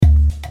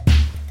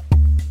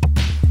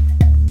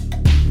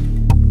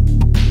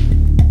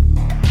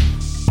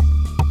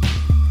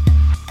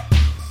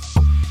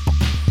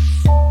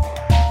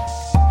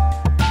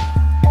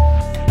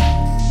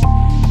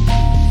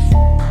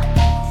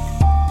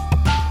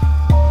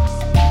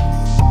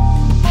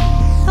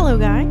Hello,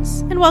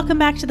 guys, and welcome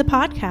back to the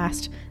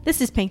podcast. This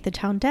is Paint the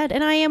Town Dead,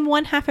 and I am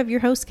one half of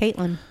your host,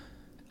 Caitlin.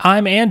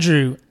 I'm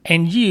Andrew,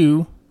 and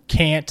you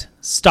can't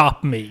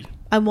stop me.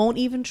 I won't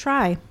even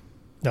try.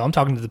 No, I'm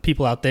talking to the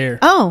people out there.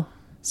 Oh.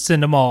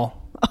 Send them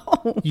all.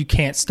 Oh. You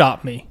can't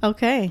stop me.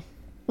 Okay.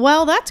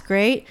 Well, that's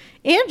great.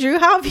 Andrew,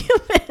 how have you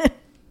been?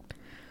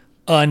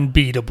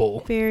 Unbeatable.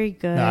 Very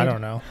good. No, I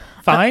don't know.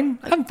 Fine?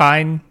 I'm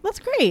fine. That's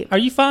great. Are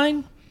you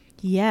fine?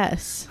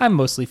 Yes. I'm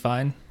mostly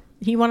fine.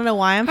 You want to know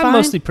why I'm fine? I'm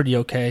mostly pretty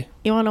okay.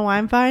 You want to know why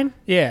I'm fine?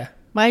 Yeah.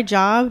 My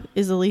job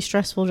is the least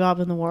stressful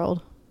job in the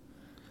world.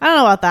 I don't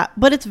know about that,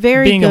 but it's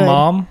very Being good. a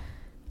mom?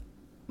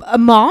 A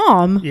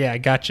mom? Yeah,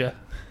 gotcha.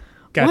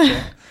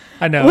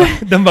 I know.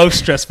 The most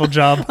stressful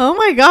job. Oh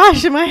my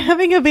gosh, am I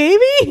having a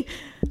baby?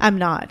 I'm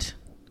not.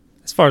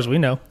 As far as we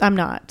know. I'm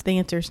not. The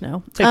answer is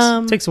no.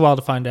 Takes a while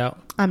to find out.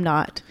 I'm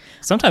not.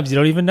 Sometimes you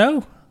don't even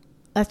know.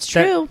 That's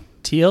true.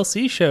 That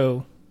TLC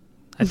show.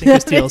 I think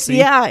it's TLC.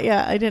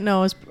 Yeah. I didn't know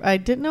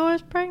I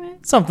was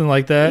pregnant. Something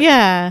like that.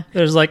 Yeah.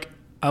 There's like,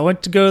 I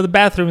went to go to the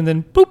bathroom and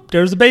then boop,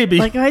 there's a baby.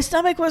 Like my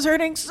stomach was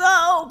hurting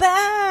so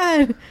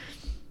bad.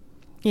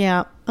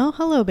 Yeah. Oh,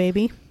 hello,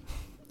 baby.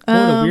 What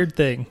a weird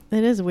thing.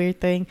 It is a weird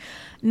thing.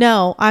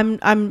 No, I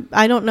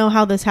don't know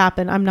how this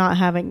happened.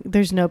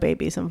 There's no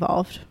babies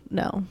involved.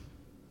 No.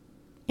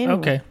 Anyway.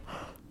 Okay.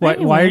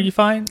 Why are you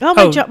fine? Oh,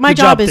 my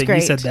job is thing.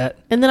 great. You said that.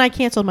 And then I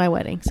canceled my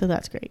wedding, so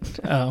that's great.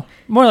 Oh,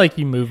 more like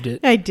you moved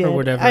it. I did. Or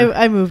whatever.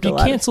 I moved a lot.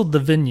 You canceled the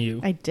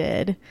venue. I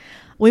did.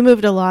 We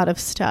moved a lot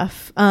of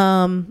stuff.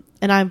 And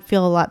I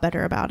feel a lot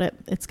better about it.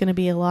 It's going to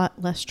be a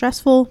lot less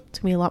stressful. It's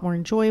going to be a lot more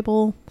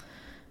enjoyable.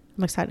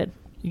 I'm excited.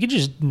 You could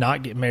just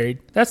not get married.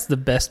 That's the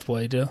best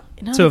way to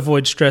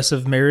avoid stress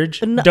of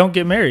marriage. No. Don't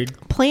get married.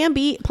 Plan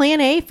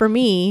A for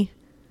me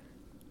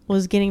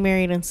was getting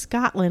married in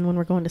Scotland when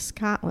we're going to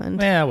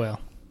Scotland. Yeah, well.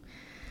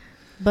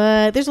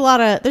 But there's a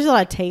lot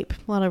of tape,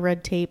 a lot of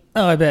red tape.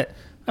 Oh, I bet.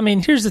 I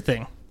mean, here's the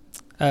thing.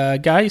 A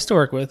guy I used to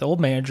work with,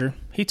 old manager,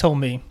 he told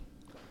me,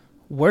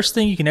 worst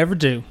thing you can ever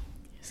do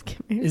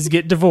is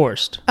get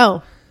divorced.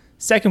 Oh.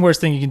 Second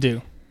worst thing you can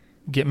do,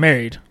 get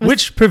married.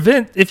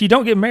 If you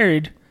don't get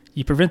married,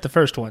 you prevent the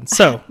first one.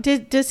 So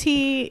is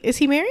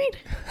he married?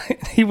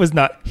 He was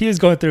not. He was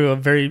going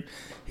through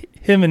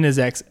him and his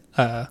ex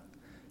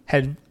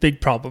had big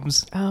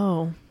problems.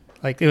 Oh.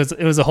 Like it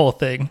was a whole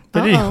thing.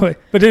 But anyway,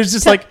 it was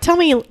just tell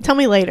me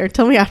later.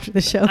 Tell me after the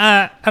show.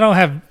 I don't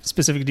have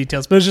specific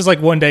details, but it was just like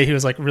one day he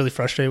was like really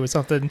frustrated with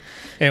something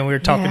and we were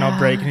talking on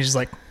break and he's just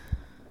like,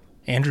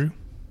 Andrew,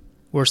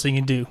 worst thing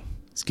you can do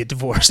is get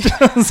divorced.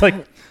 I was like,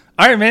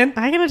 all right, man.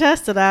 I can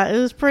attest to that. It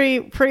was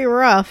pretty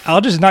rough. I'll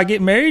just not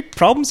get married.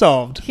 Problem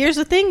solved. Here's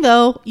the thing,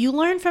 though. You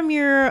learn from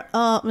your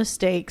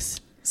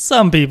mistakes.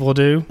 Some people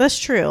do. That's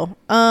true.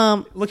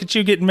 Look at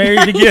you getting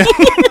married again.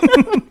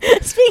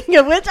 Speaking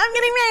of which, I'm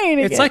getting married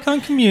again. It's like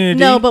on Community.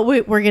 No, but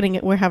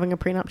we're having a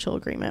prenuptial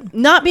agreement.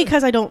 Not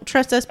because I don't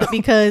trust us, but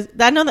because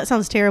I know that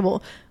sounds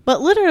terrible.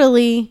 But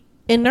literally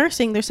in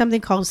nursing, there's something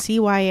called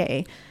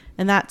CYA,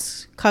 and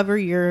that's cover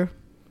your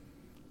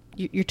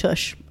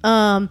tush.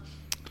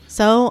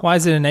 So why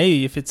is it an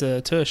A if it's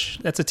a tush?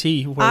 That's a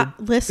T word.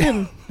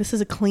 Listen, this is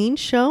a clean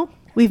show.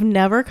 We've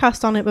never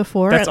cussed on it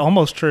before. That's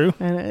almost true.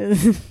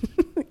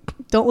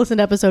 Don't listen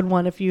to episode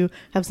 1 if you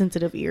have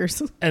sensitive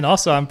ears. And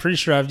also, I'm pretty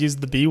sure I've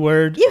used the B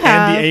word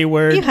and the A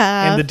word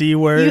and the D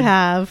word. You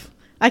have.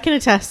 I can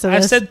attest to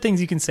this. I've said things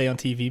you can say on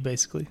TV,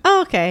 basically.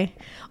 Oh, okay.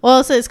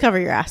 Well, so it's cover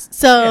your ass.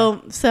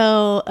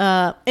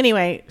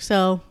 Anyway,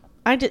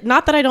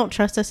 not that I don't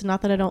trust us and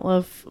not that I don't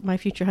love my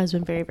future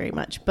husband very, very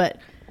much, but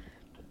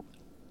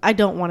I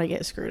don't want to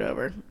get screwed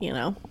over, you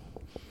know?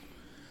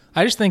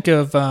 I just think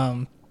of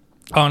on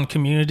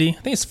Community,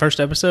 I think it's the first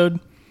episode,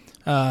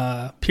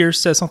 Pierce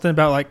says something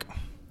about like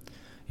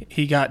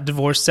he got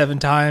divorced 7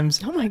 times.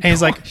 Oh my god! And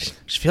he's like, I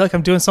just feel like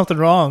I'm doing something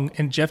wrong.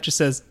 And Jeff just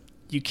says,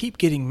 you keep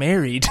getting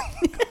married.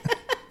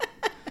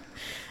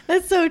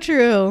 That's so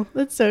true.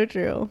 That's so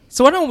true.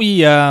 So why don't we,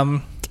 you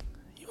want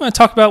to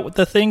talk about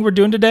the thing we're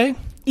doing today?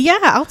 Yeah,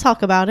 I'll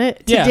talk about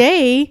it. Yeah.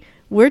 Today,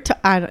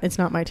 it's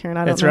not my turn.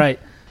 I don't know. That's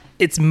right.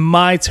 It's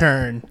my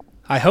turn.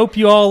 I hope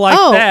you all like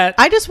that.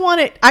 I just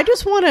want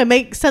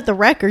to set the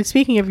record.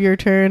 Speaking of your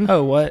turn.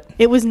 Oh, what?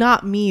 It was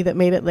not me that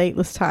made it late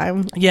this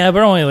time. Yeah,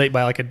 we're only late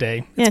by like a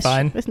day. It's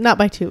fine. It's not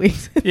by 2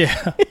 weeks.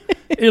 Yeah.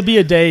 It'll be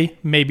a day,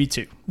 maybe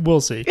 2.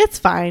 We'll see. It's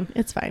fine.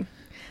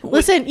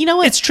 Listen, you know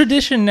what? It's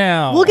tradition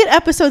now. We'll get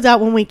episodes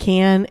out when we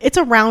can. It's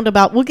a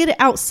roundabout. We'll get it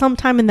out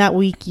sometime in that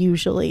week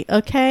usually,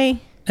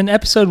 okay? An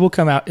episode will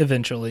come out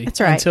eventually.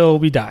 That's right. Until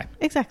we die.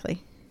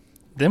 Exactly.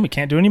 Then we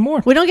can't do any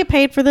more. We don't get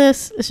paid for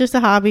this. It's just a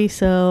hobby,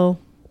 so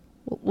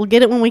we'll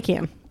get it when we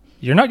can.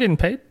 You're not getting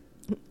paid?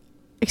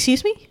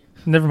 Excuse me?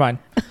 Never mind.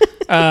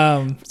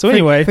 So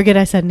anyway. Forget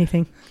I said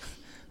anything.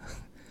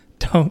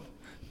 Don't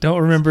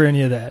remember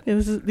any of that.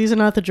 These are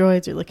not the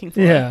droids you're looking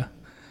for. Yeah.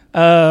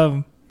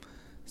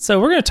 So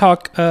we're going to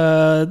talk,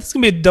 this is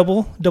going to be a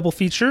double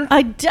feature.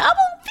 A double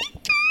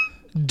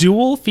feature?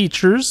 Dual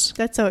features.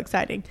 That's so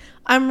exciting.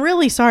 I'm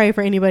really sorry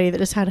for anybody that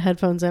just had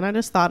headphones in. I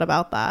just thought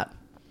about that.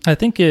 I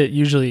think it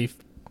usually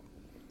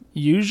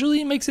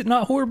usually makes it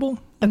not horrible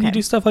when Okay. you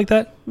do stuff like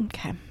that.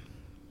 Okay.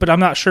 But I'm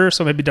not sure,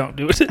 so maybe don't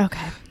do it.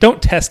 Okay.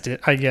 Don't test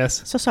it, I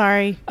guess. So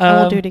sorry. I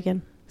won't do it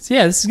again. So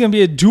yeah, this is going to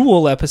be a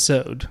dual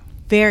episode.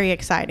 Very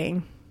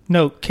exciting.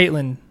 No,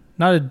 Caitlin,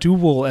 not a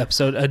dual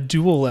episode, a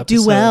dual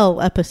episode.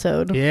 Duel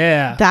episode.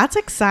 Yeah. That's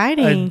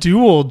exciting. A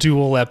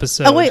dual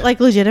episode. Oh, wait, like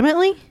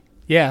legitimately?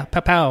 Yeah,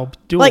 pow,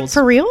 duels. Like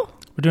for real?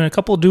 We're doing a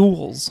couple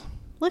duels.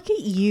 Look at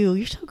you.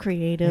 You're so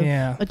creative.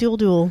 Yeah. A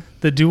duel.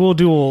 The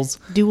duels.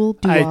 Duel.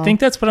 I think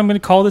that's what I'm going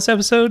to call this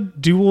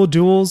episode.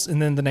 Duels,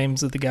 and then the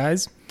names of the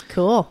guys.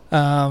 Cool.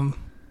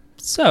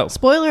 So.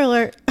 Spoiler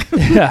alert.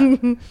 Yeah.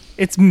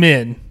 It's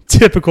men.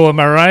 Typical, am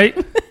I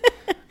right?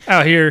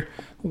 Out here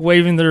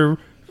waving their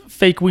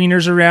fake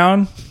wieners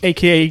around,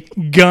 a.k.a.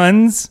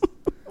 guns.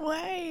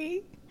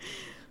 Wait.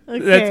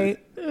 Okay.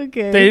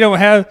 Okay.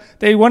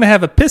 They want to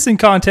have a pissing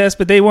contest,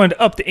 but they wanted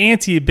to up the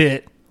ante a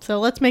bit So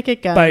let's make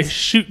it guns. by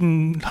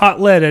shooting hot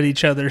lead at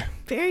each other.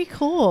 Very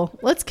cool.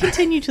 Let's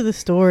continue to the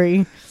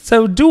story.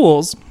 So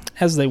duels,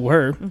 as they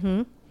were,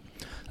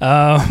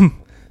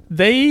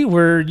 they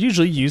were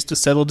usually used to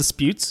settle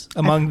disputes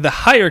among the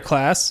higher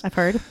class, I've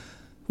heard.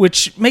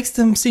 which makes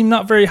them seem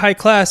not very high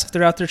class if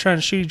they're out there trying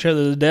to shoot each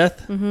other to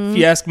death. If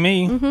you ask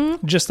me,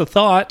 just a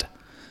thought.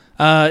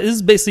 This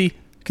is basically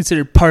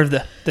considered part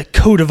of the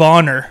code of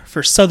honor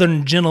for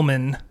Southern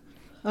gentlemen.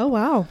 Oh,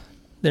 wow.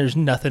 There's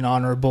nothing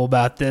honorable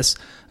about this.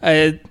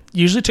 It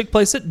usually took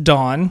place at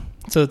dawn,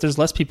 so that there's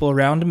less people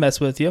around to mess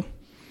with you.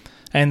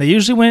 And they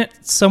usually went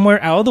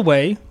somewhere out of the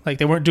way, like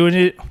they weren't doing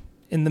it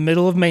in the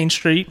middle of Main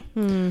Street.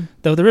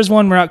 Though there is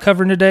one we're not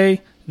covering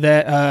today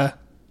that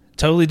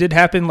totally did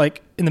happen,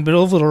 like in the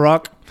middle of Little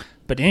Rock.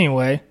 But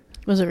anyway,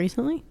 Was it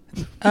recently?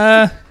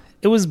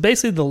 it was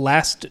basically the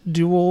last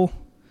duel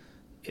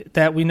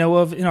that we know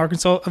of in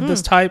Arkansas of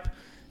this type,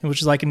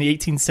 which is like in the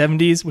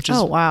 1870s, which is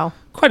Oh, wow.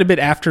 quite a bit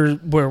after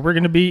where we're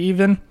going to be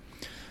even.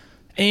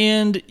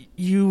 And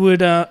you would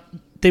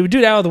they would do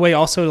it out of the way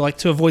also like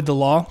to avoid the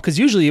law, because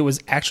usually it was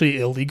actually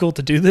illegal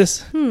to do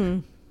this.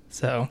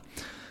 So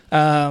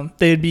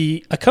they'd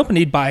be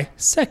accompanied by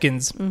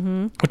seconds,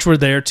 which were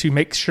there to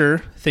make sure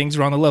things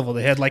were on the level.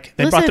 They had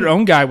they brought their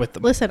own guy with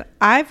them. Listen,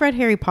 I've read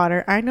Harry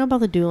Potter. I know about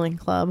the dueling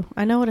club.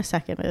 I know what a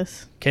second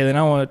is. Okay, then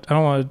I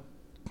don't want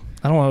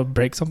to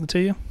break something to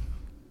you.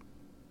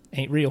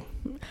 Ain't real.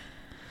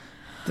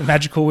 The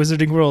magical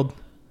wizarding world.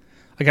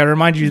 I got to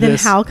remind you Then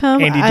this. how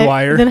come Andy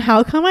Dwyer. Then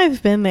how come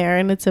I've been there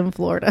and it's in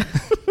Florida,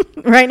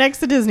 right next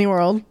to Disney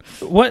World?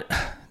 What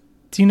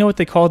do you know what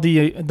they call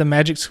the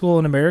magic school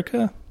in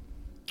America?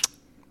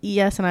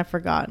 Yes, and I've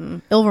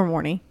forgotten.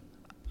 Ilvermorny.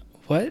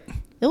 What?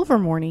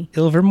 Ilvermorny.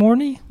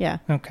 Ilvermorny? Yeah.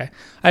 Okay.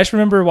 I just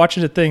remember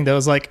watching a thing that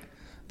was like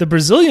the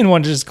Brazilian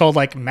one is called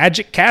like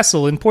Magic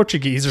Castle in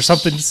Portuguese or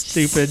something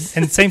stupid.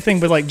 And same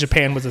thing with like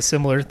Japan was a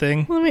similar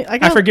thing.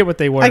 I forget what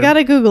they were. I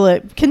gotta Google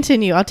it.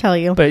 Continue. I'll tell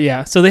you. But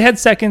yeah, so they had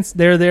seconds.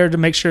 They're there to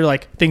make sure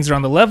like things are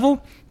on the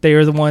level. They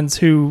are the ones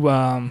who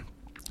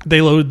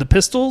they loaded the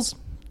pistols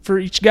for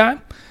each guy.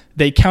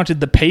 They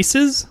counted the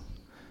paces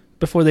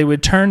before they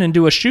would turn and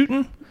do a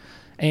shooting.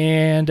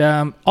 And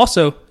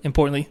also,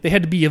 importantly, they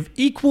had to be of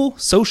equal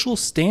social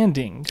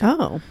standing.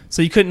 Oh.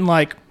 So you couldn't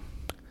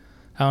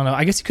I don't know.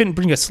 I guess you couldn't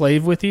bring a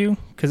slave with you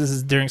because this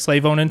is during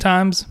slave owning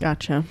times.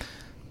 Gotcha.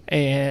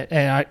 And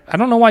I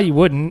don't know why you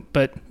wouldn't,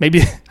 but maybe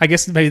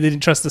they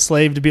didn't trust the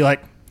slave to be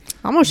like,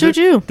 I'm gonna shoot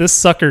you. This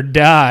sucker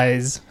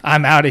dies.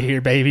 I'm out of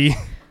here, baby.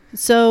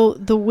 So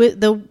the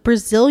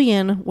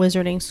Brazilian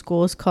wizarding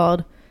school is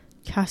called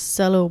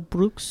Castelo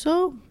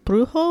Bruxo.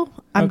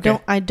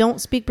 I don't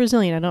speak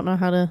Brazilian. I don't know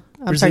how to.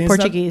 I'm sorry,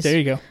 Portuguese. There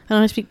you go. I don't know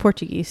how to speak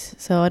Portuguese,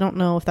 so I don't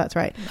know if that's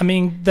right. I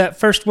mean, that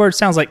first word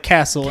sounds like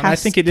castle, and I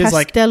think it is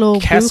like Castelo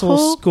castle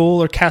Bruxo?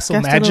 school or castle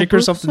Castelo magic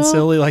or something Bruxo?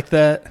 silly like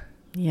that.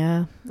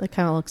 Yeah, it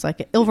kind of looks like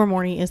it.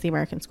 Ilvermorny is the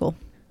American school.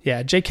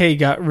 Yeah, JK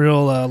got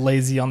real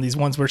lazy on these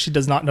ones where she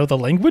does not know the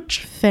language.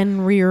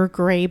 Fenrir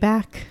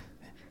Greyback.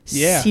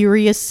 Yeah.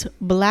 Sirius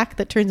Black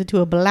that turns into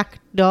a black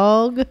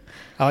dog.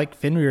 I like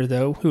Fenrir,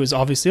 though, who is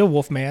obviously a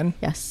wolf man.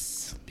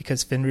 Yes.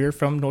 Because Fenrir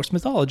from Norse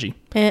mythology.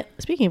 And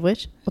speaking of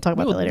which, we'll talk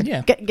about that later.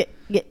 Yeah.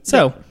 Get.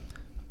 So,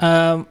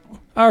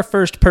 our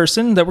first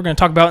person that we're going to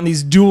talk about in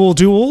these duels,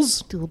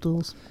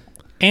 Duels.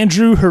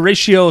 Andrew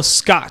Horatio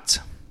Scott.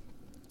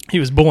 He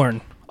was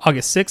born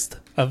August 6th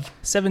of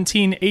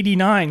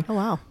 1789. Oh,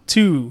 wow.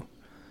 To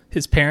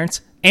his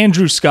parents,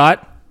 Andrew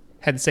Scott,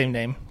 had the same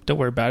name. Don't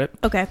worry about it.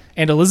 Okay.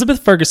 And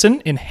Elizabeth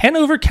Ferguson in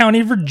Hanover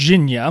County,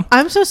 Virginia.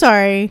 I'm so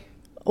sorry.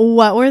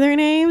 What were their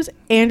names?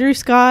 Andrew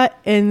Scott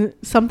and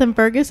something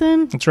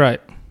Ferguson? That's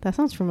right. That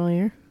sounds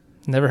familiar.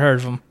 Never heard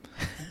of them.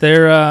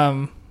 They're,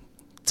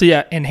 so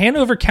yeah, and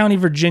Hanover County,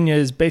 Virginia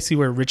is basically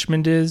where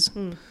Richmond is.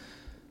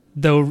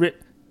 Though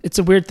it's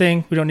a weird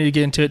thing. We don't need to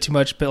get into it too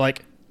much, but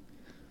like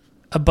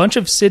a bunch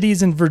of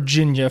cities in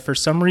Virginia, for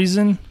some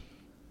reason,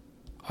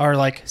 are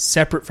like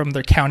separate from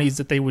their counties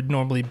that they would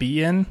normally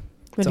be in.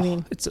 What do you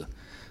mean?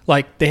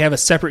 Like they have a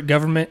separate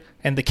government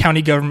and the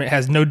county government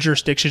has no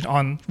jurisdiction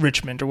on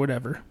Richmond or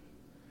whatever.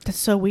 That's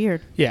so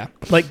weird. Yeah.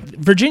 Like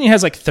Virginia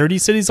has like 30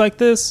 cities like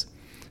this.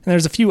 And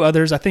there's a few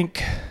others. I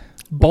think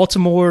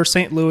Baltimore,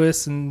 St.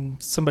 Louis,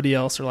 and somebody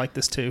else are like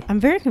this too. I'm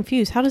very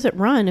confused. How does it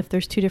run if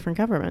there's two different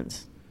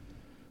governments?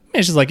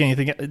 It's just like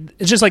anything.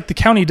 It's just like the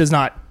county does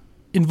not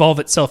involve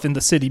itself in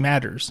the city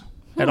matters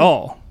at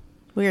all.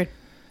 Weird.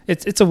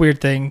 It's a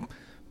weird thing.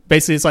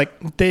 Basically, it's like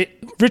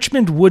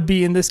Richmond would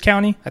be in this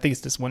county. I think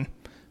it's this one,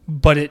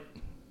 but it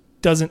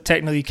doesn't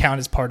technically count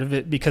as part of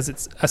it because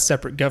it's a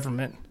separate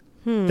government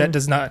that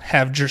does not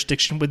have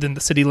jurisdiction within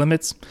the city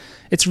limits.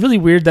 It's really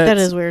weird. That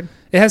is weird.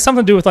 It has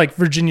something to do with like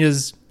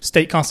Virginia's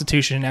state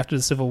constitution after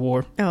the Civil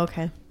War. Oh,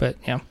 okay. But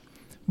yeah,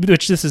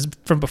 which this is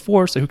from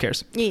before, so who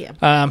cares?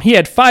 Yeah. He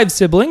had 5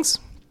 siblings.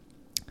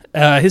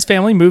 His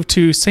family moved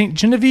to St.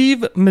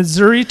 Genevieve,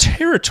 Missouri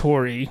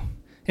Territory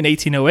in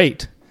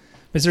 1808.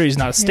 Missouri is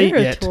not a state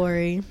yet.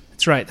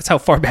 That's right. That's how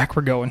far back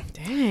we're going.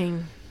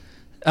 Dang.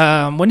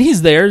 When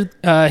he's there,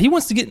 he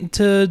wants to get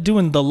into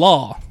doing the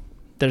law.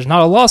 There's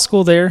not a law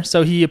school there,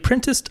 so he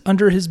apprenticed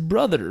under his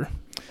brother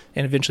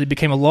and eventually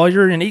became a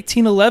lawyer in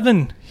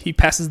 1811. He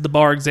passes the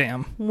bar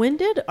exam. When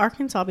did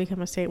Arkansas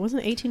become a state?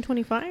 Wasn't it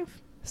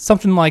 1825?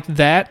 Something like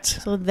that.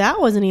 So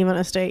that wasn't even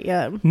a state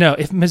yet. No,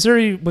 if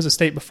Missouri was a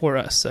state before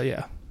us, so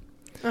yeah.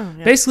 Oh,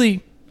 yeah.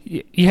 Basically,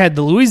 you had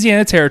the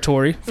Louisiana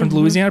Territory from the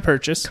Louisiana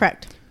Purchase.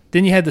 Correct.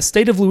 Then you had the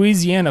state of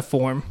Louisiana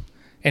form,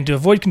 and to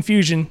avoid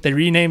confusion, they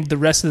renamed the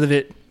rest of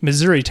it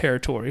Missouri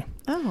Territory.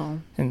 Oh.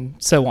 And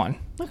so on.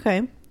 Okay.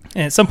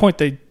 And at some point,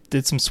 they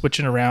did some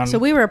switching around. So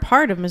we were a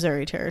part of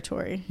Missouri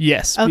Territory.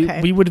 Yes. Okay.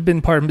 We would have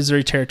been part of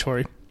Missouri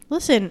Territory.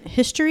 Listen,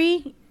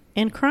 history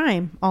and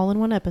crime all in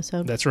one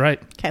episode. That's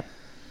right. Okay.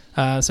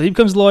 So he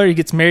becomes a lawyer. He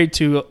gets married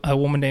to a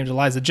woman named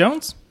Eliza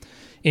Jones.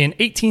 In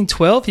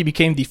 1812, he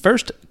became the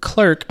first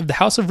clerk of the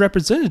House of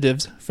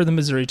Representatives for the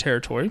Missouri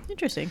Territory.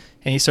 Interesting.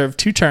 And he served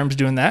 2 terms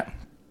doing that.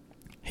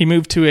 He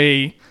moved to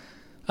a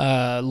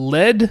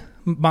lead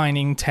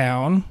mining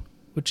town,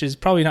 which is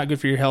probably not good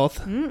for your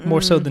health,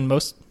 more so than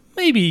most,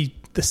 maybe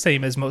the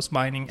same as most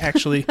mining,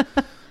 actually.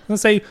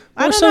 Let's say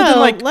more so than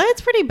like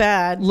lead's pretty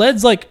bad.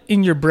 Lead's like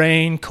in your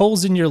brain,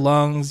 coal's in your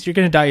lungs. You're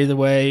going to die either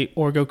way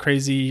or go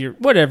crazy or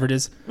whatever it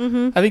is.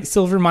 I think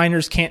silver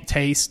miners can't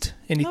taste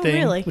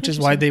anything, which is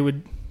why they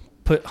would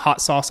put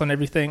hot sauce on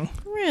everything.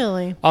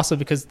 Really? Also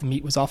because the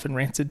meat was often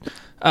rancid.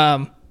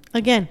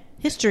 Again,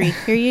 history.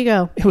 Here you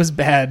go. It was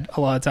bad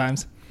a lot of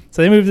times.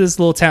 So they moved to this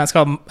little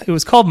town. It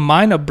was called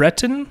Mina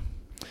Breton.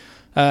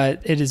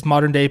 It is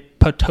modern day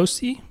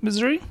Potosi,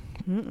 Missouri.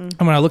 And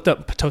when I looked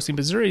up Potosi,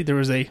 Missouri, there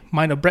was a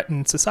Mina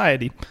Breton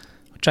society,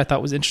 which I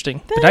thought was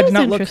interesting. But I did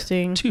not look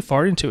too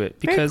far into it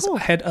because I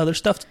had other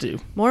stuff to do.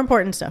 More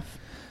important stuff.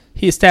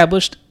 He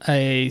established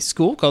a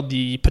school called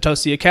the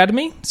Potosi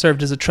Academy,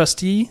 served as a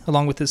trustee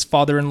along with his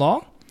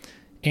father-in-law.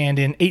 And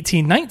in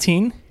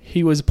 1819,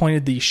 he was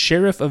appointed the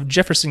sheriff of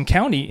Jefferson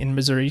County in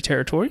Missouri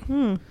Territory.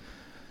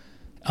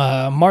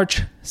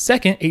 March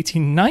 2nd,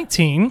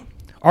 1819,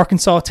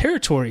 Arkansas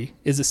Territory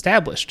is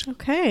established.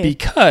 Okay.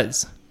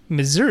 Because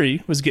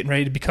Missouri was getting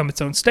ready to become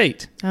its own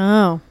state.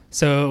 Oh.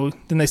 So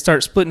then they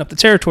start splitting up the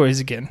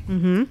territories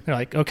again. They're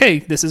like, okay,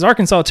 this is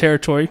Arkansas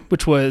Territory,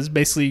 which was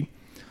basically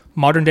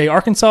modern day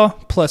Arkansas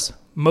plus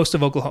most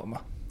of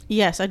Oklahoma.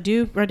 Yes, I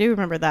do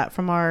remember that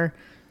from our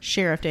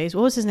sheriff days.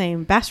 What was his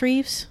name? Bass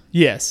Reeves?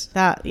 Yes.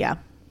 That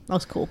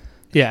was cool.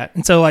 Yeah.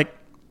 And so like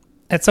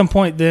at some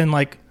point then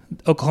like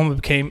Oklahoma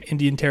became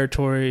Indian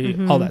Territory,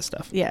 all that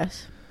stuff.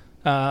 Yes.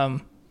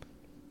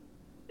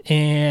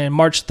 And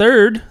March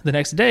 3rd, the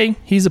next day,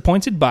 he's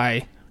appointed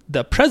by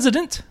the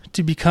president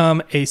to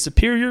become a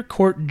Superior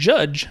Court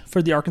judge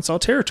for the Arkansas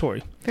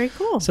Territory. Very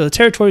cool. So the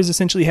territories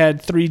essentially had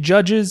 3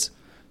 judges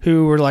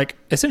who were like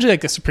essentially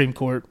like the Supreme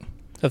Court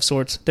of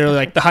sorts. They're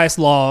like the highest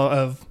law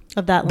of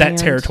that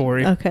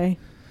territory. Okay.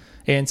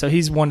 And so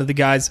he's one of the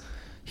guys.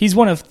 He's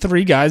one of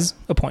 3 guys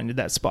appointed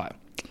that spot.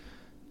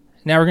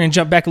 Now we're going to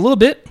jump back a little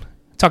bit,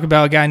 talk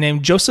about a guy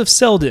named Joseph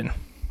Selden.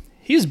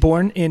 He was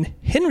born in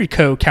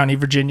Henrico County,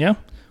 Virginia,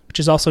 which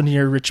is also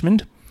near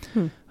Richmond.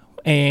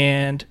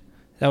 And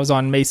that was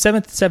on May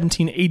 7th,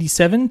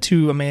 1787,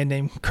 to a man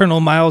named Colonel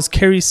Miles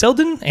Carey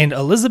Selden and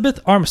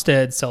Elizabeth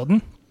Armstead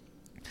Selden.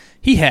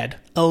 He had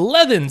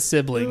 11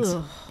 siblings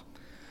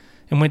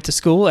and went to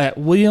school at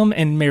William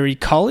and Mary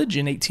College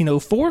in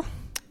 1804,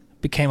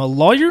 became a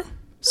lawyer,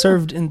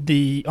 served in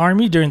the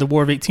Army during the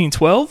War of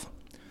 1812.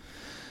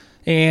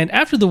 And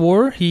after the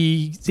war,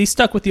 he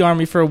stuck with the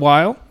Army for a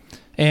while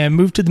and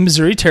moved to the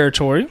Missouri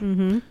Territory.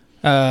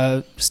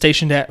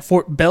 Stationed at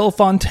Fort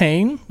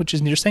Bellefontaine, which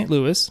is near St.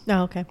 Louis.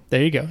 Oh, okay.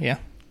 There you go. Yeah.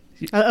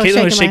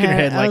 Caitlin was shaking her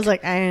head. I was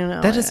like, I don't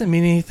know. That doesn't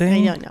mean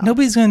anything. I don't know.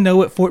 Nobody's going to know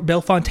what Fort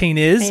Bellefontaine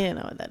is. I don't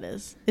know what that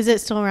is. Is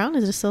it still around?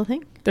 Is it still a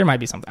thing? There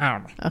might be something. I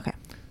don't know. Okay.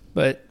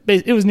 But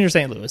it was near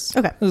St. Louis.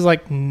 Okay. It was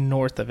like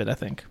north of it, I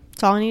think.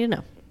 That's all I need to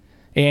know.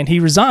 And he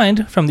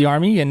resigned from the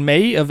Army in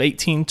May of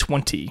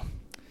 1820.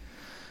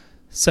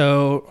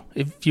 So,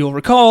 if you'll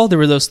recall, there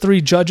were those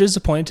 3 judges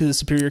appointed to the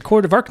Superior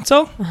Court of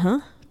Arkansas.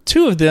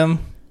 2 of them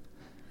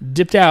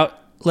dipped out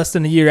less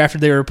than a year after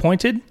they were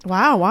appointed.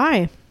 Wow,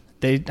 why?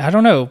 I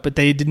don't know, but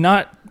they did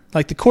not,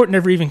 like the court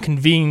never even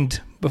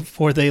convened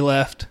before they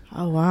left.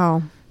 Oh,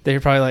 wow. They were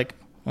probably like,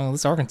 Well,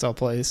 this Arkansas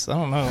place, I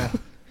don't know.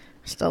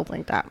 Still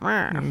think that.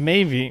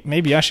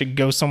 Maybe I should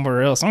go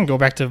somewhere else. I'm going to go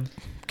back to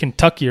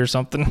Kentucky or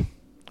something,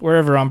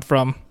 wherever I'm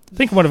from. I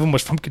think one of them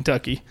was from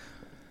Kentucky.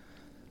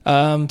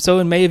 So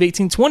in May of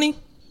 1820,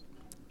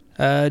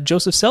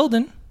 Joseph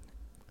Selden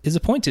is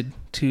appointed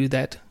to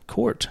that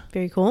court.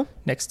 Very cool.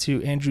 Next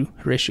to Andrew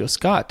Horatio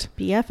Scott.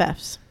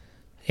 BFFs.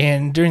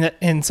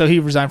 And so he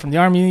resigned from the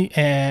army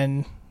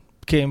and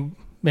became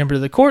member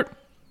of the court.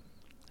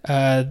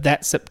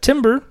 That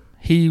September,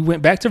 he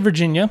went back to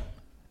Virginia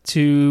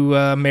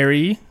to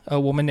marry a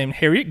woman named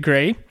Harriet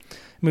Gray.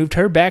 Moved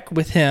her back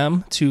with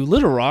him to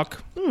Little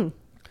Rock,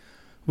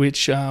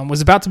 which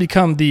was about to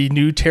become the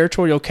new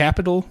territorial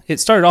capital. It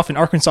started off in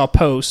Arkansas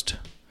Post,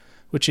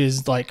 which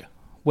is like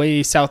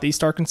way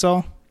southeast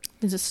Arkansas.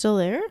 Is it still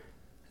there?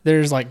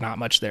 There's like not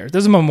much there.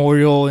 There's a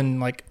memorial and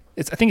like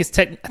I think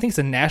it's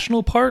a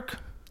national park.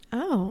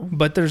 Oh.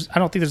 But I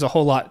don't think there's a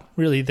whole lot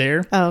really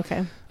there. Oh,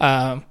 okay.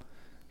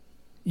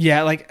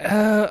 Yeah, like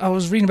I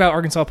was reading about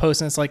Arkansas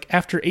Post, and it's like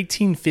after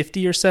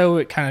 1850 or so,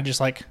 it kind of just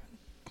like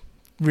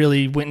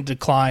really went in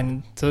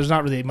decline. So there's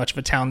not really much of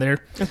a town there.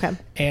 Okay.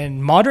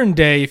 And modern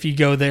day, if you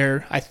go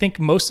there, I think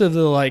most of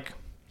the like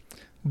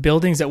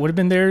buildings that would have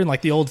been there,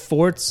 like the old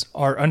forts,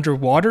 are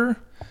underwater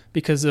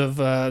because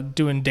of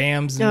doing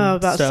dams and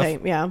about stuff. the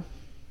same, yeah.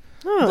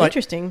 Oh, like,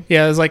 interesting.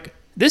 Yeah, it's like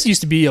this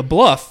used to be a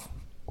bluff.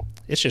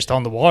 It's just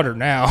on the water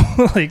now.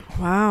 Like,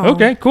 wow.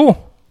 Okay,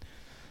 cool.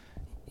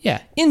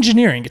 Yeah,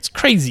 engineering. It's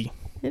crazy.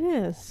 It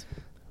is.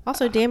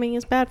 Also, damming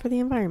is bad for the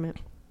environment.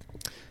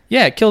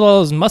 Yeah, it killed all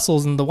those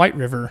mussels in the White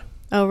River.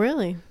 Oh,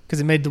 really?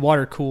 Because it made the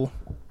water cool.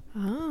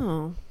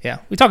 Oh. Yeah,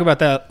 we talk about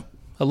that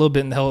a little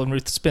bit in the Helen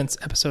Ruth Spence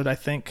episode, I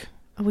think.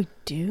 Oh, we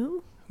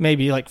do?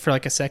 Maybe like for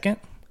like a second.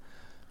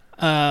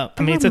 I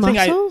mean, it's a a thing.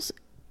 Mussels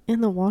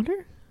in the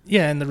water?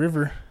 Yeah, in the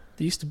river.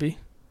 They used to be.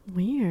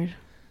 Weird.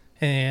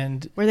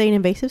 And were they an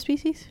invasive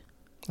species?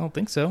 I don't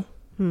think so.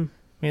 I mean,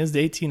 it's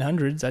the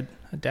 1800s.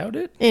 I doubt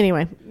it.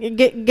 Anyway,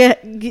 get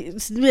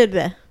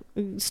story.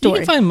 You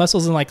can find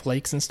mussels in like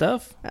lakes and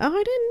stuff. Oh,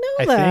 I didn't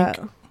know that.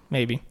 Think.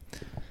 Maybe.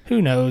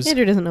 Who knows?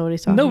 Andrew doesn't know what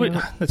he's talking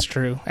about. That's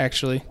true,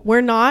 actually. We're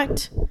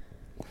not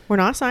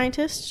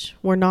scientists.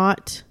 We're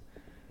not.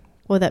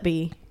 What would that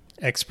be?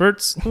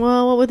 Experts.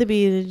 Well, what would it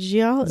be?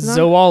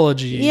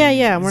 Zoology.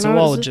 Yeah. We're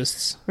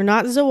zoologists. We're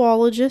not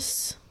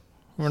zoologists.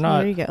 We're not.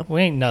 There you go.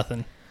 We ain't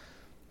nothing.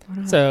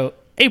 So,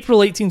 April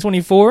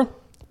 1824,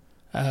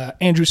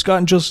 Andrew Scott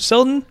and Joseph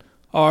Selden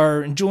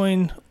are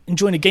enjoying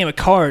a game of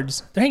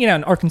cards. They're hanging out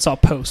in Arkansas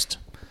Post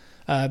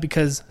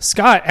because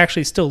Scott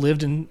actually still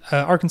lived in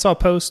Arkansas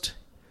Post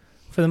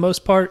for the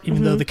most part,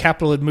 even though the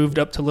capital had moved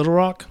up to Little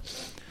Rock.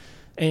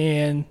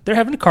 And they're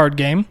having a card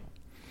game.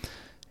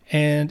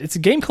 And it's a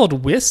game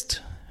called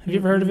Whist. Have you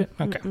ever heard of it?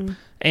 Okay.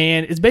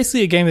 And it's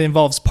basically a game that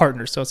involves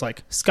partners. So it's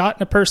like Scott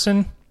and a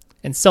person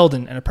and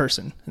Selden and a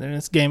person. And then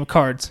it's a game of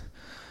cards.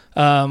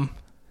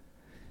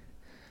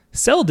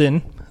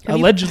 Selden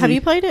allegedly... Have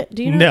you played it?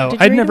 Do you know? No,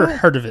 I'd never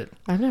heard of it.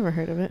 I've never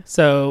heard of it.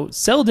 So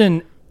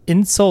Selden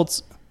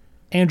insults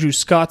Andrew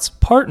Scott's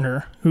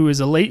partner, who is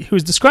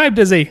described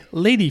as a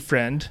lady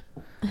friend.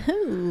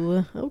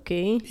 Oh,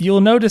 okay.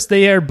 You'll notice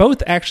they are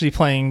both actually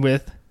playing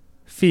with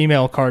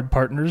female card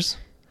partners.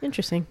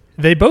 Interesting.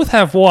 They both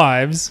have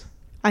wives.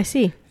 I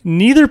see.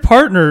 Neither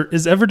partner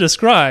is ever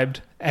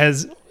described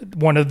as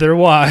one of their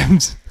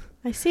wives.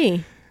 I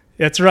see.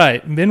 That's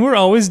right. Men were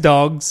always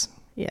dogs.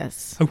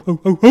 Yes. Ho, ho,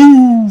 ho,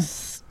 ho.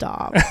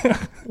 Stop.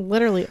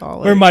 Literally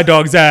always. Where are my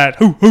dogs at?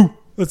 Ho, ho.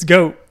 Let's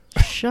go.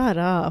 Shut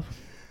up.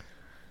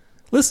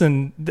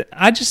 Listen,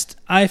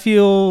 I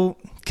feel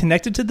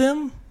connected to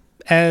them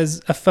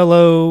as a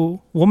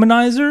fellow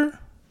womanizer.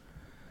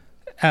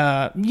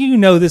 You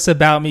know this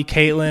about me,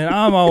 Caitlin.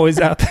 I'm always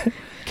out there.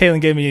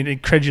 Caitlin gave me an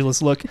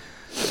incredulous look.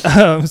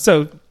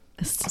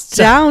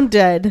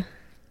 Astounded.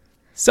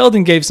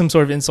 Selden gave some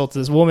sort of insult to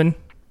this woman.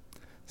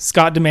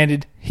 Scott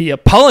demanded he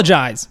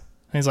apologize.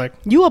 And he's like,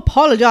 "You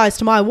apologize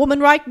to my woman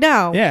right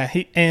now." Yeah.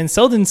 And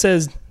Selden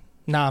says,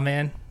 "Nah,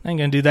 man, I ain't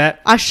going to do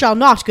that." "I shall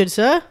not, good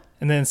sir."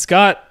 And then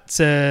Scott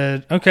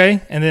said,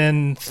 "Okay," and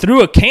then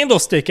threw a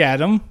candlestick at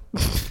him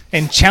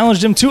and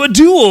challenged him to a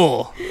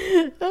duel.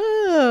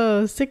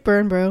 Oh, sick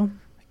burn, bro.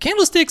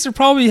 Candlesticks are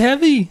probably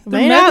heavy.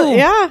 They're metal.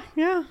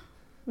 Yeah.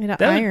 Made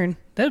of iron.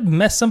 That'd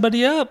mess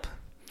somebody up.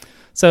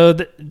 So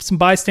some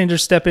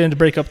bystanders step in to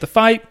break up the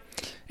fight.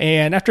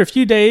 And after a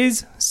few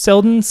days,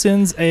 Selden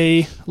sends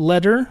a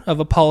letter of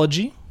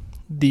apology.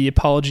 The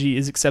apology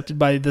is accepted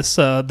by this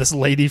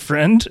lady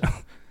friend.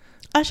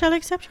 I shall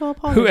accept your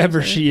apology.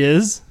 Whoever she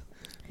is.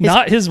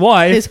 Not his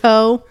wife. His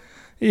hoe.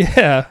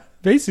 Yeah,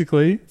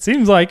 basically.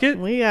 Seems like it.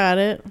 We got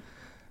it.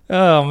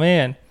 Oh,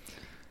 man.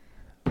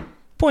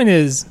 Point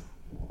is,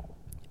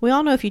 we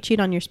all know if you cheat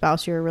on your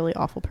spouse, you're a really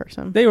awful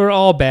person. They were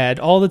all bad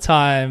all the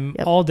time,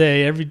 all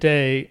day, every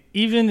day,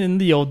 even in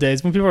the old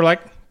days when people were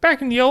like,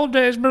 back in the old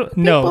days, bro.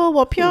 No. People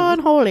were pure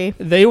and holy.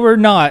 They were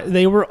not.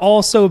 They were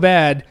all so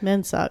bad.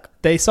 Men suck.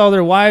 They saw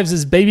their wives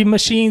as baby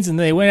machines and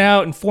they went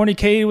out and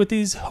fornicated with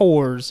these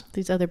whores.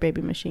 These other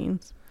baby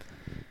machines.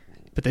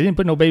 but they didn't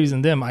put no babies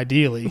in them,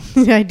 ideally.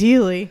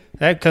 Ideally.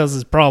 That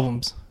causes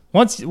problems.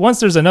 Once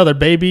there's another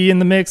baby in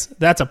the mix,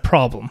 that's a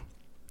problem.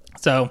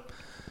 So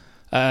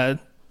the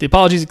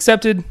apology's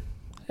accepted,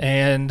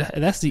 and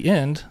that's the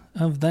end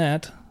of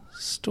that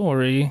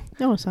story.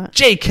 No, it's not.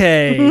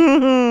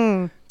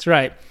 JK! That's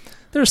right.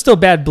 There was still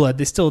bad blood.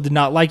 They still did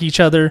not like each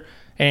other.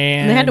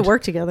 And they had to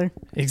work together.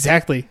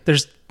 Exactly.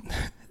 There's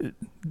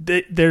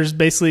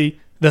basically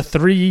the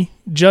 3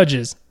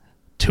 judges.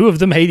 2 of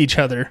them hate each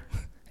other,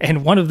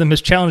 and one of them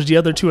has challenged the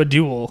other to a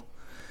duel.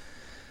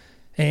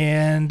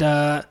 And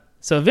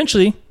so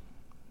eventually,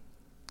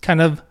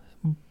 kind of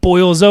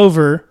boils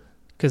over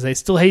because they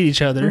still hate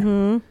each other.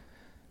 Mm-hmm.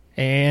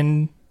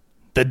 And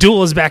the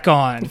duel is back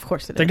on. Of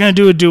course it is. They're going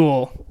to do a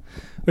duel,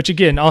 which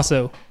again,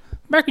 also,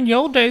 back in the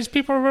old days,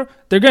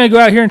 they're going to go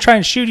out here and try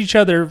and shoot each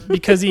other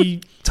because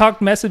he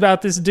talked mess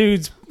about this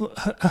dude's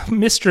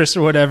mistress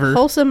or whatever.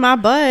 Wholesome my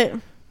butt.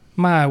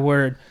 My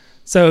word.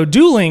 So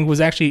dueling was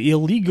actually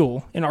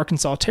illegal in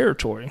Arkansas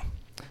Territory.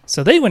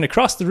 So they went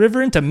across the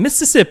river into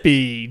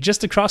Mississippi,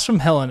 just across from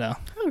Helena.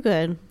 Oh,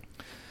 good.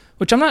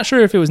 Which I'm not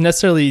sure if it was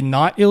necessarily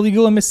not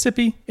illegal in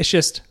Mississippi. It's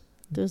just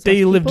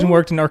they lived and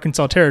worked in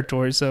Arkansas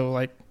Territory. So,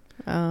 like,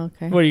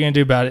 okay. What are you going to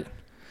do about it?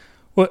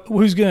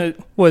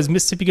 Was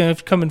Mississippi going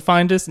to come and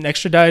find us and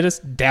extradite us?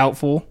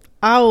 Doubtful.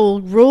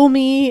 Rule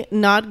me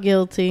not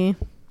guilty.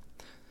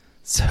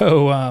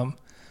 So,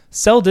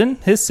 Selden,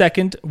 his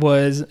second,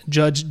 was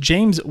Judge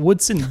James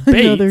Woodson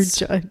Bates. Another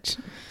judge.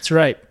 That's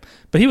right.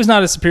 But he was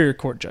not a Superior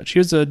Court judge. He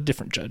was a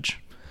different judge.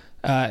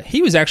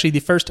 He was actually the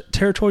first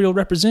territorial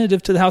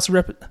representative to the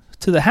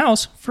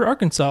House for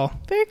Arkansas.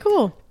 Very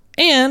cool.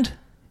 And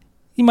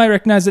you might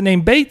recognize the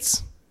name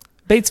Bates.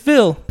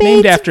 Batesville,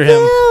 named after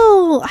him.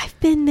 I've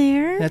been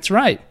there. That's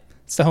right.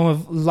 It's the home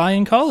of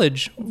Lyon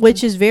College.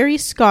 Which is very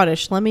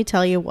Scottish, let me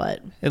tell you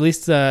what. At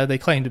least they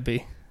claim to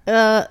be.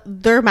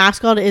 Their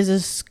mascot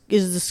is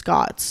the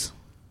Scots.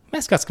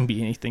 Mascots can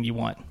be anything you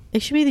want.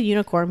 It should be the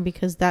unicorn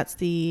because that's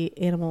the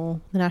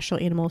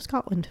national animal of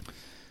Scotland.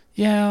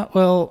 Yeah,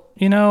 well,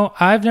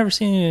 I've never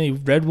seen any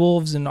red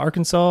wolves in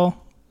Arkansas.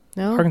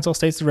 No? Arkansas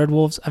State's the red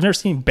wolves. I've never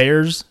seen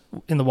bears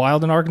in the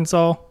wild in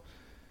Arkansas.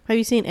 Have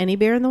you seen any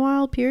bear in the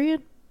wild,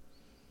 period?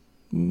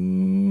 No.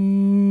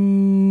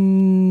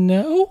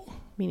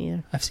 Me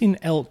neither. I've seen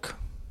elk.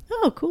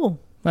 Oh, cool.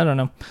 I don't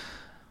know.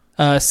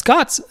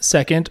 Scott's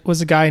second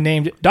was a guy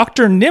named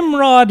Dr.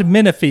 Nimrod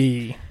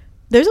Menifee.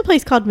 There's a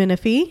place called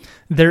Menifee.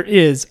 There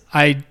is.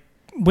 I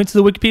went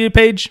to the Wikipedia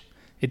page.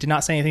 It did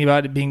not say anything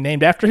about it being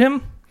named after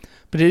him,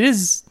 but it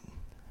is,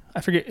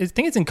 I forget, I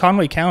think it's in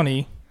Conway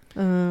County.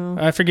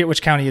 I forget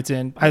which county it's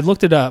in. I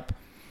looked it up.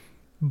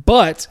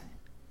 But,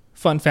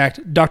 fun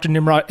fact, Dr.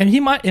 Nimrod, and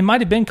it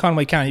might have been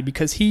Conway County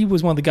because he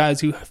was one of the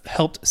guys who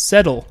helped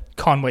settle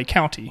Conway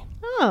County.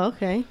 Oh,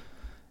 okay.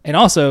 And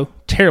also,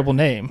 terrible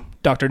name,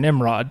 Dr.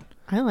 Nimrod.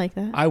 I like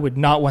that. I would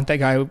not want that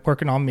guy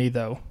working on me,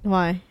 though.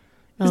 Why?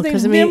 His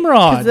name's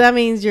Nimrod. Because that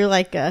means you're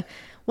like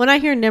when I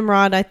hear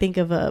Nimrod, I think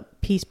of a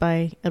piece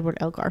by Edward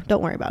Elgar.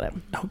 Don't worry about it.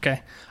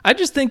 Okay. I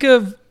just think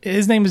of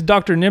his name is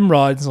Dr.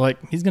 Nimrod. It's like,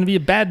 he's going to be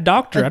a bad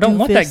doctor. I don't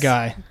want that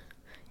guy.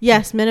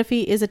 Yes,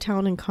 Menifee is a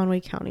town in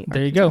Conway County.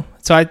 There you go.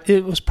 So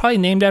it was probably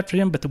named after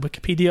him, but the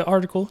Wikipedia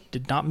article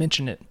did not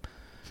mention it.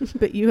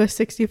 But US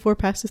 64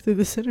 passes through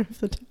the center of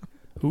the town.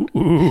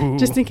 Ooh.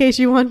 Just in case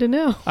you wanted to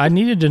know. I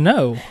needed to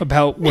know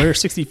about where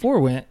 64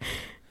 went.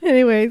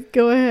 Anyways,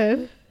 go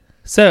ahead.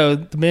 So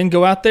the men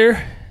go out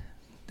there.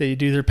 They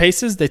do their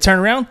paces. They turn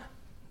around.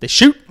 They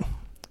shoot.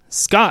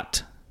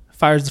 Scott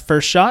fires the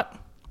first shot.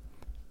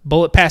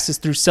 Bullet passes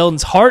through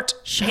Selden's heart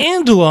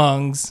and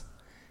lungs.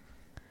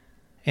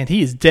 And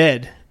he is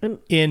dead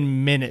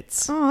in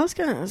minutes. Oh, that's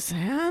kind of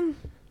sad.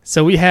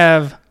 So we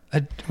have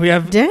dang,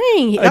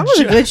 that was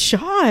a good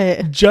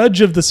shot.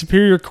 Judge of the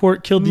Superior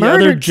Court killed the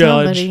other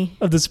judge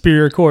of the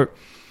Superior Court.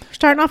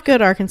 Starting off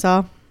good,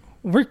 Arkansas.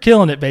 We're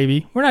killing it,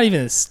 baby. We're not even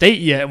in a state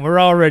yet, and we're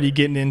already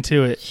getting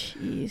into it.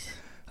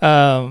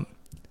 Jeez.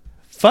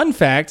 Fun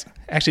fact.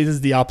 Actually, this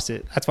is the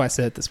opposite. That's why I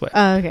said it this way.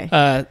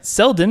 Okay.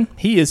 Selden,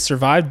 he is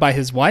survived by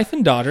his wife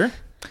and daughter.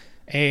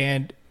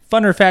 And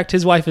funner fact,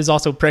 his wife is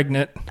also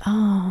pregnant.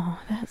 Oh,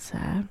 that's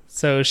sad.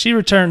 So she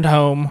returned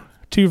home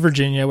to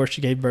Virginia, where she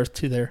gave birth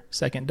to their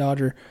second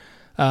daughter.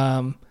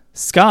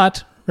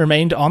 Scott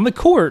remained on the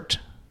court.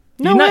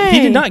 No way. He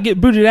did not get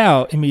booted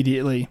out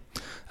immediately.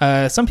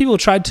 Some people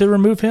tried to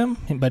remove him,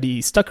 but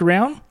he stuck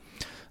around.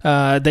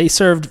 They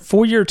served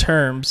 4-year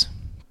terms,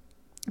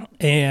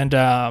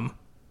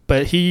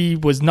 but he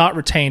was not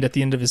retained at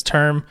the end of his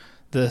term.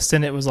 The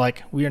Senate was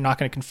like, "We are not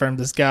going to confirm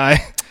this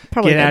guy.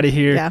 Get out of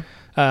here."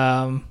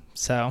 Yeah.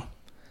 So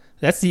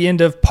that's the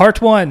end of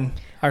part 1,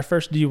 our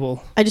first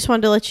duel. I just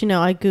wanted to let you know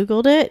I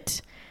Googled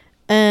it,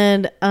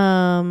 and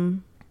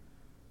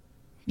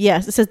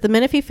yes, it says the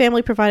Menifee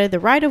family provided the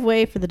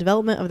right-of-way for the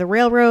development of the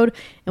railroad,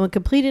 and when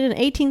completed in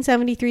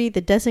 1873, the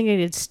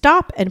designated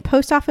stop and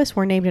post office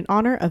were named in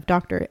honor of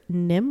Dr.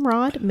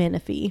 Nimrod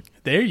Menifee.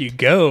 There you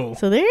go.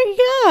 So there you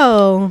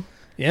go.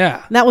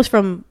 Yeah. That was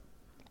from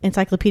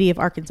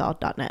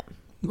encyclopediaofarkansas.net.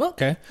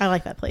 Okay. I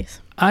like that place.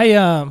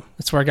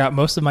 That's where I got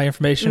most of my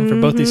information for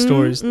both these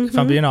stories, if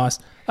I'm being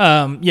honest.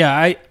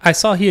 I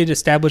saw he had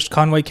established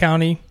Conway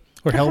County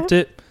or helped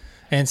it.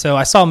 And so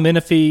I saw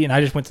Menifee, and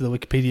I just went to the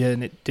Wikipedia,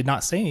 and it did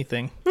not say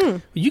anything.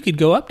 You could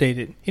go update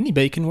it.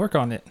 Anybody can work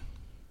on it.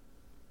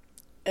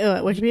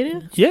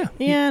 Wikipedia? Yeah.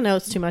 Yeah, no,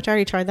 it's too much. I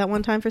already tried that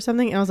one time for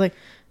something, and I was like,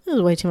 it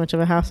was way too much of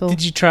a hassle.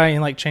 Did you try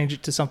and change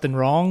it to something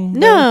wrong?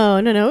 No.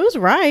 It was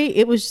right.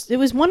 It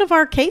was one of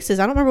our cases.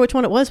 I don't remember which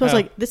one it was, but I was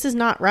like, this is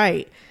not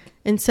right.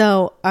 And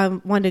so I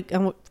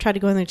tried to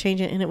go in there and change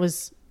it, and it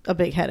was a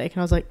big headache.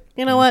 And I was like,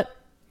 you know what?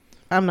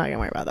 I'm not going to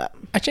worry about that.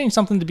 I changed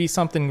something to be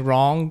something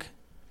wrong,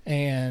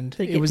 and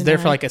it was there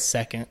for a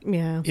second.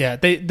 Yeah. Yeah.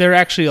 They're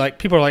actually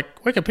people are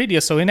like, Wikipedia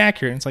is so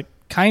inaccurate. And it's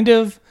kind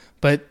of,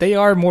 but they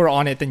are more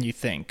on it than you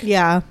think.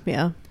 Yeah.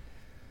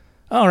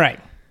 All right.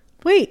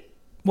 Wait.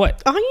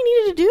 What? All you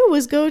needed to do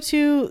was go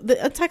to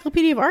the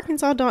Encyclopedia of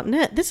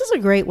Arkansas.net. This is a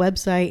great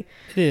website.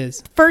 It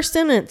is. First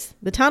sentence.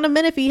 The town of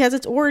Menifee has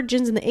its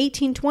origins in the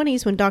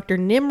 1820s when Dr.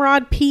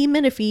 Nimrod P.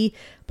 Menifee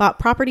bought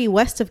property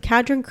west of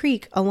Cadron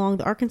Creek along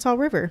the Arkansas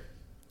River.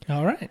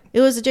 All right.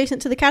 It was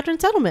adjacent to the Cadron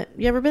Settlement.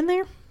 You ever been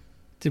there?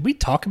 Did we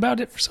talk about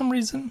it for some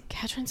reason?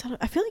 Cadron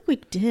Settlement? I feel like we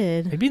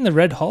did. Maybe in the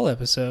Red Hall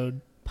episode.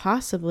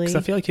 Possibly. Because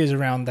I feel like he was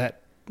around that.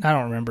 I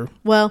don't remember.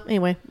 Well,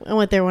 anyway, I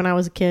went there when I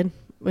was a kid.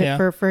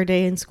 Yeah. For a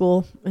day in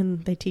school,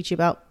 and they teach you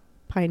about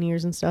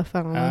pioneers and stuff.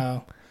 I don't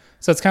know.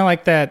 So it's kind of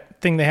like that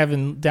thing they have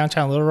in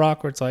downtown Little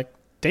Rock where it's like,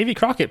 Davy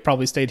Crockett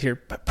probably stayed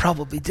here, but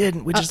probably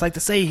didn't. We just like to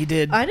say he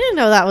did. I didn't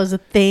know that was a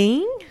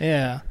thing.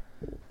 Yeah.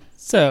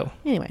 So.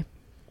 Anyway.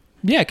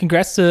 Yeah,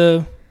 congrats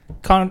to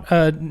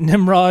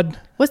Nimrod.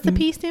 What's the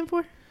P stand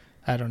for?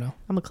 I don't know.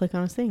 I'm going to click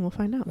on his thing. We'll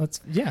find out.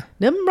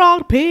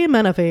 Nimrod P.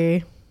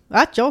 Menifee.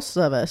 At your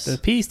service. The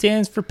P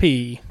stands for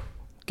P.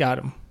 Got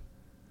him.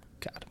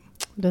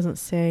 Doesn't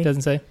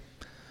say.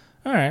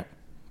 All right.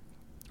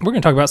 We're going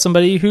to talk about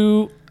somebody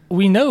who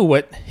we know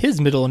what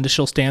his middle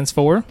initial stands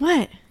for.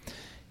 What?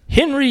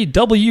 Henry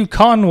W.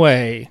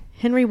 Conway.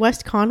 Henry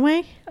West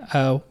Conway?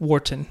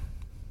 Wharton.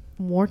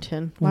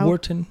 Wharton.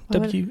 Wharton.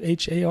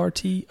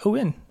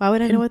 Wharton. Why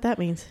would I know what that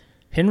means?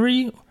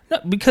 Henry? No,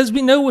 because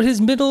we know what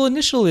his middle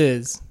initial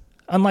is.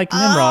 Unlike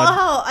Nimrod.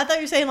 Oh, I thought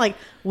you were saying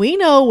we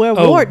know where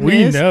Wharton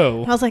is. We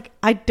know. I was like,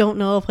 I don't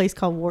know a place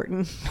called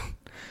Wharton.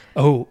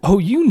 Oh,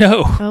 you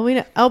know. Oh, we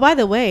know. Oh, by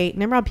the way,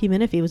 Nimrod P.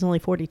 Menifee was only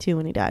 42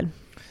 when he died.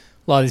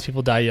 A lot of these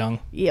people die young.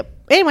 Yep.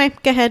 Anyway,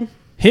 go ahead.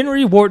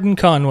 Henry Wharton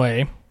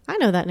Conway. I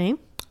know that name.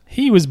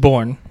 He was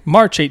born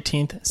March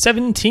 18th,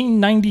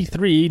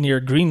 1793, near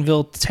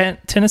Greenville,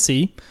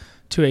 Tennessee,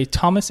 to a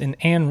Thomas and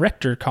Ann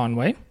Rector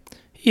Conway.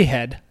 He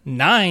had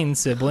 9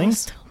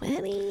 siblings. So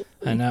many.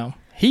 I know.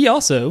 He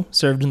also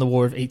served in the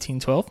War of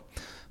 1812,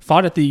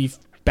 fought at the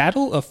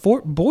Battle of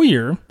Fort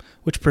Boyer,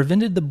 which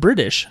prevented the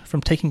British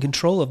from taking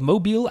control of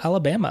Mobile,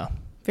 Alabama.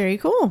 Very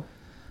cool.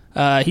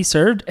 He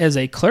served as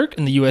a clerk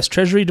in the U.S.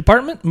 Treasury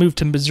Department, moved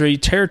to Missouri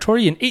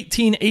Territory in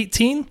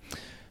 1818.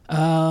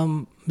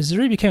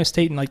 Missouri became a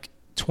state in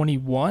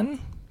 21,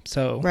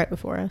 so right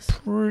before us.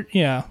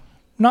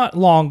 Not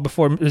long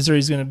before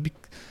Missouri's going to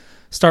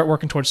start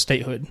working towards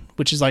statehood,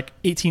 which is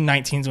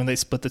 1819 is when they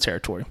split the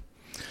territory.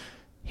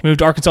 He moved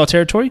to Arkansas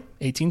Territory,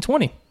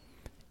 1820.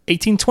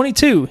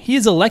 1822, he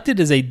is elected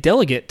as a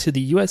delegate to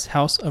the U.S.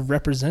 House of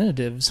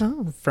Representatives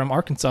from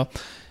Arkansas.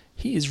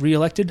 He is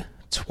reelected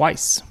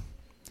twice.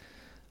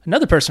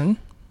 Another person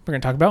we're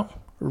going to talk about,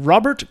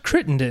 Robert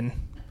Crittenden.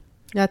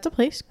 That's a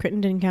place,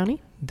 Crittenden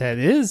County. That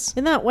is.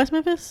 Isn't that West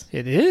Memphis?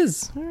 It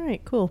is. All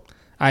right, cool.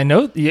 I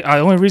know. The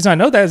only reason I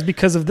know that is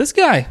because of this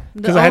guy,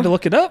 because I had to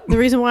look it up. The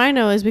reason why I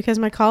know is because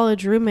my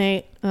college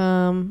roommate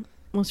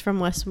was from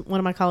one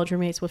of my college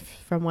roommates was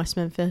from West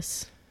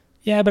Memphis.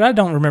 Yeah, but I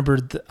don't remember.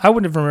 I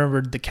wouldn't have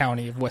remembered the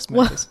county of West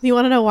Memphis. Well, you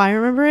want to know why I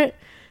remember it?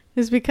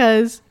 It's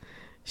because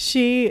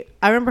I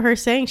remember her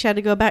saying she had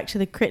to go back to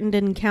the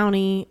Crittenden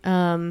County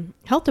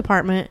health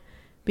department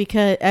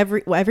because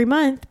every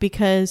month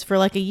because for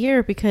a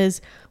year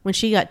because when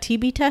she got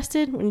TB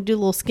tested, when you do a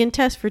little skin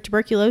test for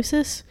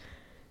tuberculosis,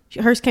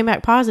 hers came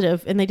back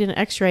positive and they did an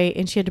x-ray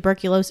and she had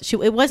tuberculosis.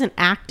 It wasn't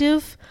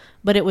active,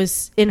 but it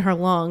was in her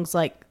lungs,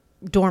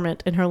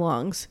 dormant in her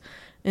lungs.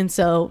 And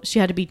so she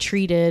had to be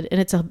treated, and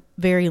it's a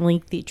very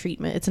lengthy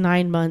treatment. It's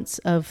 9 months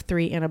of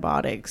 3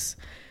 antibiotics.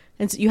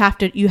 And so you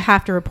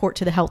have to report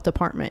to the health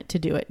department to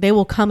do it. They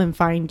will come and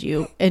find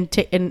you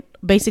and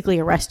basically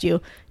arrest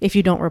you if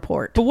you don't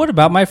report. But what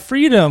about my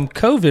freedom?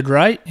 COVID,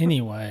 right?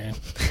 Anyway.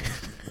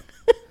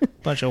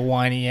 Bunch of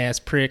whiny ass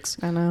pricks.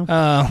 I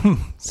know.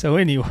 So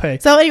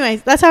anyways,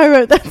 that's how I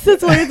wrote. That's the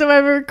reason I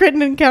remember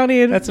Crittenden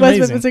County and West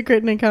Memphis and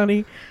Crittenden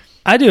County.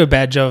 I do a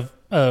bad job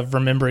of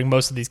remembering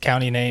most of these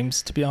county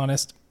names, to be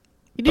honest.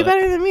 You do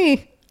better than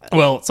me.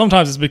 Well,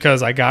 sometimes it's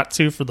because I got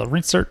to for the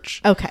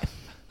research. Okay.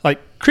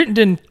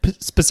 Crittenden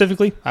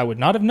specifically, I would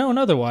not have known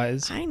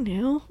otherwise. I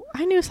knew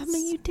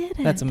something you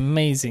didn't. That's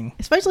amazing.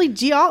 Especially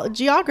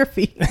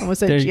geography. I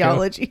almost said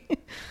geology.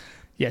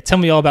 Yeah, tell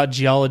me all about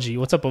geology.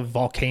 What's up with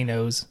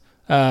volcanoes?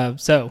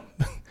 So,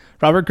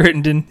 Robert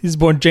Crittenden. He was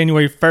born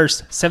January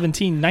 1st,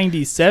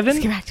 1797. Let's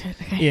get back to it.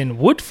 Okay. In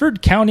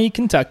Woodford County,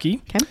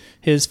 Kentucky. Okay.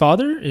 His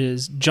father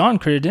is John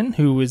Crittenden,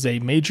 who was a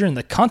major in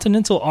the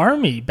Continental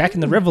Army back in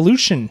the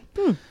Revolution.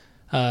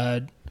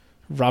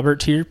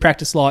 Robert here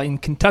practiced law in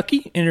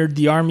Kentucky, entered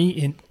the Army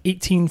in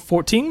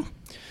 1814.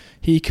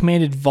 He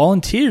commanded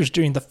volunteers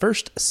during the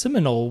First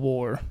Seminole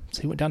War.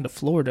 So he went down to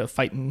Florida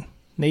fighting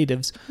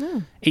natives.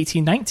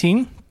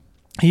 1819,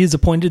 he is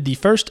appointed the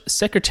first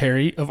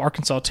Secretary of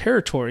Arkansas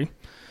Territory,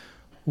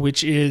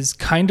 which is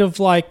kind of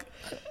like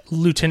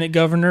Lieutenant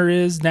Governor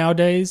is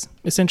nowadays,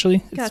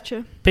 essentially. Gotcha.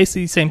 It's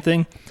basically the same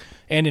thing.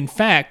 And in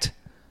fact,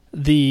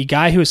 the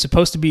guy who was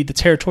supposed to be the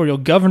territorial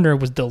governor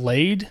was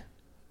delayed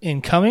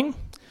in coming.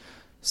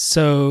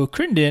 So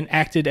Crittenden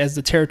acted as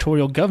the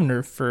territorial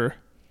governor for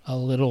a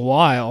little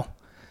while,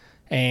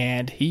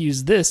 and he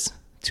used this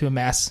to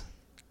amass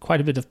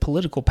quite a bit of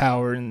political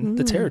power in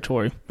the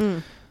territory.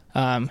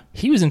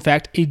 He was, in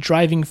fact, a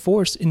driving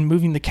force in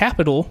moving the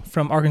capital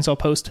from Arkansas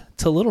Post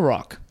to Little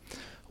Rock.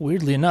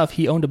 Weirdly enough,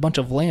 he owned a bunch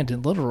of land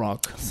in Little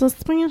Rock.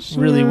 Suspicious.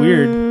 Really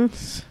weird.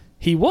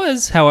 He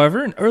was,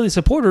 however, an early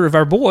supporter of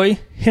our boy,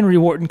 Henry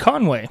Wharton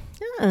Conway.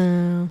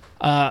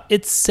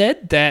 It's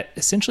said that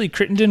essentially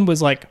Crittenden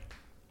was like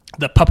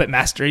the puppet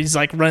master. He's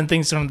like running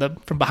things from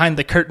behind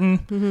the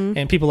curtain,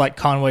 and people like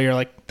Conway are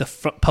like the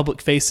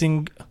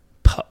public-facing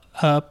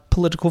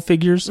political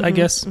figures, I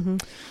guess.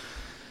 And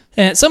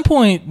at some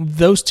point,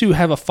 those two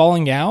have a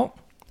falling out.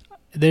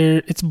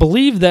 It's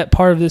believed that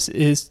part of this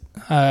is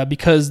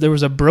because there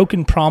was a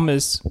broken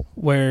promise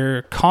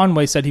where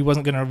Conway said he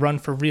wasn't going to run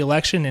for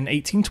re-election in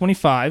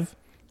 1825,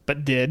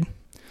 but did.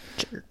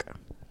 Jerk.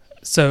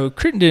 So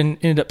Crittenden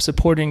ended up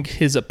supporting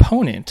his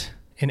opponent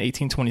in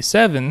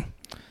 1827,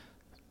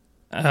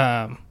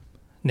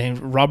 named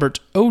Robert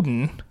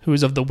Oden, who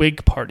was of the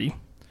Whig Party.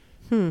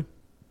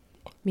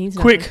 Means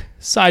Quick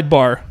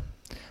sidebar.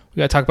 We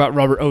got to talk about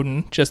Robert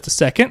Oden just a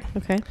second.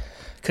 Okay.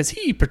 Because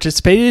he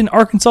participated in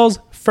Arkansas's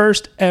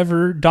first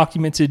ever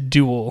documented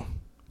duel.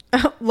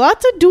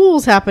 Lots of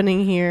duels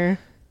happening here.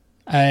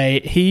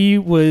 He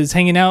was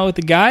hanging out with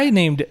a guy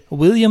named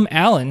William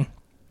Allen,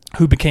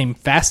 who became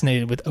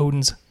fascinated with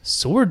Oden's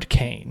sword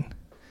cane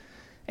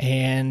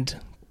and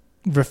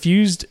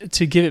refused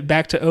to give it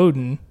back to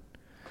Oden.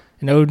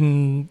 And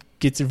Oden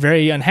gets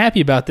very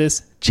unhappy about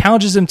this,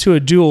 challenges him to a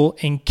duel,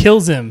 and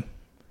kills him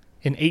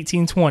in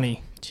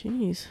 1820.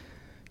 Jeez.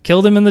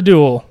 Killed him in the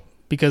duel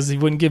because he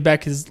wouldn't give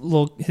back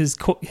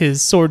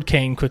his sword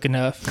cane quick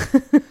enough.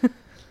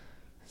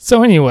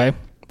 So anyway,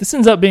 this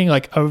ends up being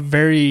like a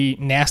very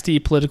nasty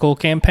political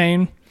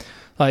campaign.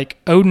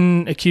 Like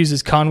Oden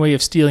accuses Conway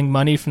of stealing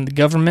money from the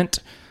government,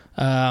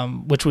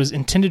 which was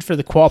intended for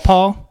the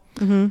Quapaw.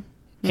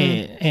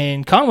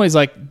 And Conway's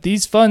like,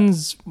 these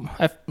funds,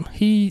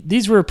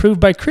 these were approved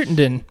by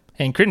Crittenden.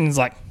 And Crittenden's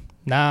like,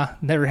 nah,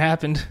 never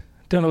happened.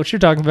 Don't know what you're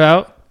talking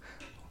about.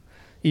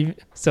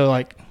 So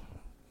like,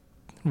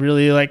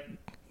 really like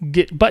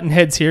get button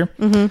heads here.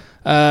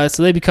 So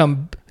they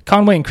become,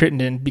 Conway and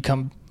Crittenden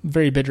become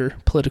very bitter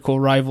political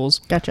rivals.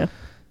 Gotcha.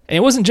 And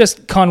it wasn't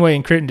just Conway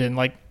and Crittenden.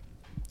 Like,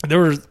 there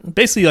was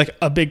basically like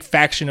a big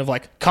faction of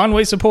like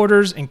Conway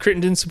supporters and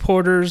Crittenden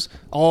supporters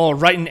all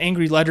writing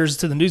angry letters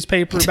to the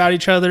newspaper about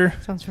each other.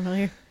 Sounds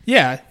familiar.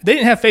 Yeah, they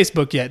didn't have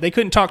Facebook yet. They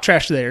couldn't talk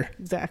trash there.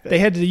 Exactly. They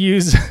had to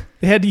use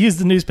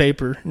the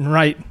newspaper and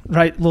write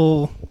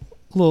little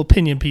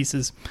opinion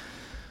pieces.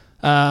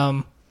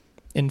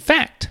 In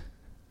fact,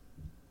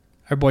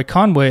 our boy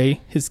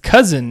Conway, his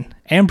cousin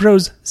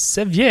Ambrose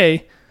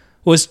Sevier,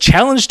 was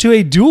challenged to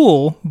a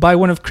duel by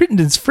one of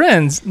Crittenden's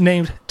friends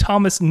named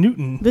Thomas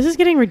Newton. This is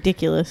getting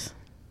ridiculous.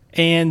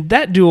 And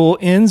that duel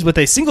ends with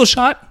a single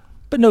shot,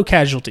 but no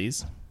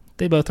casualties.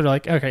 They both are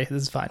like, okay,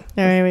 this is fine.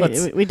 All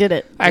right, we did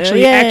it.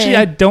 Actually,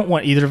 I don't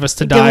want either of us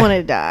to die. Don't want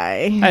to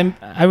die.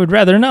 I would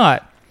rather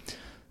not.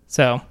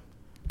 So,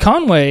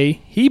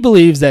 Conway, he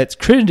believes that it's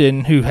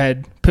Crittenden who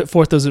had put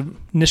forth those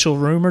initial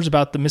rumors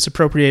about the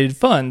misappropriated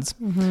funds.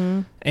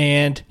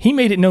 And he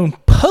made it known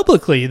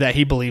publicly that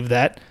he believed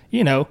that,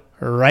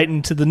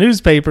 writing to the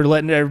newspaper,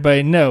 letting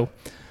everybody know.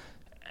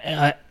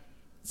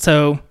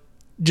 So,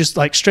 just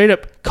like straight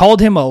up called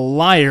him a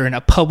liar in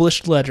a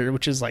published letter,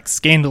 which is like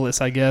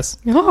scandalous, I guess.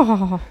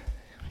 Oh.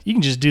 You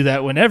can just do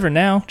that whenever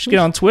now. Just get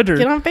on Twitter.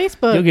 Get on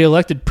Facebook. You'll get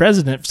elected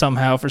president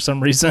somehow for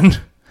some reason.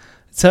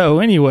 So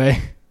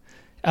anyway,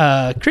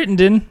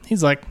 Crittenden,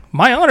 he's like,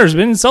 my honor's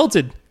been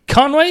insulted.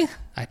 Conway,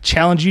 I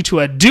challenge you to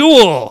a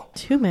duel.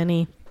 Too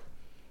many.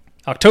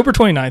 October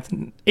 29th,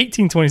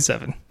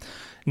 1827.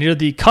 Near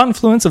the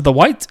confluence of the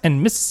White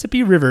and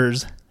Mississippi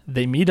rivers,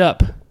 they meet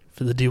up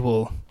for the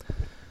duel.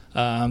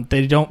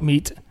 They don't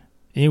meet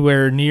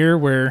anywhere near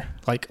where,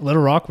 like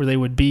Little Rock, where they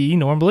would be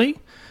normally,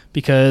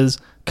 because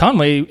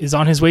Conway is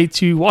on his way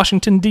to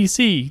Washington,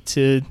 D.C.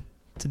 to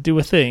do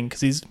a thing,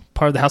 because he's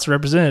part of the House of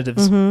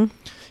Representatives.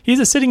 He's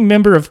a sitting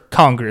member of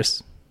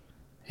Congress.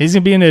 He's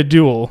going to be in a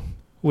duel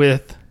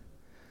with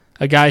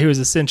a guy who is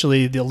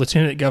essentially the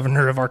lieutenant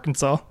governor of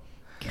Arkansas.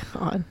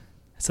 God.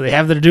 So they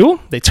have their duel.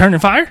 They turn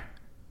and fire.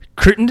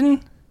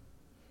 Crittenden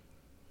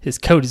His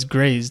coat is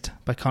grazed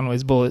by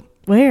Conway's bullet.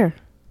 Where?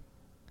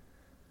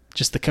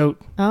 Just the coat.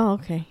 Oh,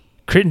 okay.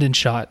 Crittenden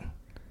shot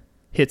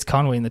hits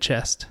Conway in the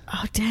chest.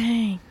 Oh,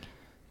 dang.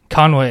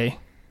 Conway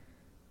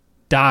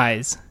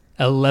dies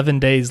 11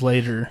 days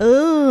later.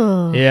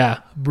 Ooh. Yeah,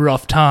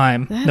 rough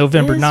time. That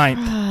November is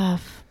 9th.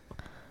 rough.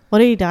 What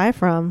did he die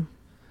from?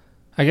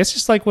 I guess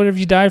just like whatever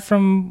you die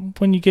from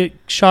when you get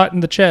shot in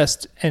the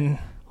chest and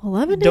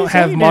 11 days don't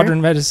have later.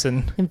 modern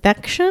medicine.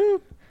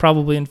 Infection?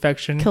 Probably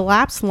infection.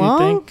 Collapsed Do you lung?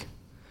 think?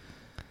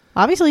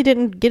 Obviously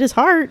didn't get his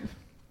heart.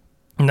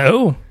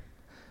 No.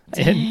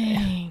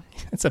 Dang.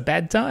 It's a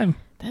bad time.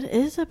 That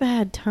is a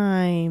bad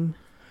time.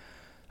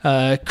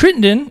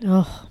 Crittenden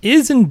Ugh.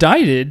 is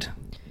indicted,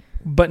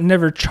 but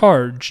never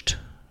charged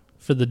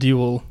for the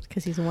duel.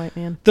 Because he's a white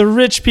man. The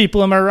rich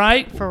people, am I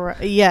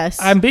right? Yes.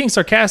 I'm being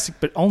sarcastic,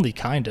 but only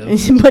kind of.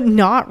 But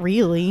not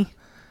really.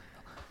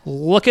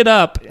 Look it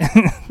up.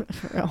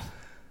 For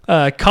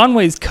real.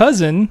 Conway's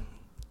cousin,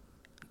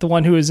 the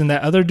one who was in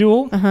that other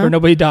duel where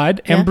nobody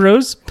died, Yeah.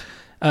 Ambrose,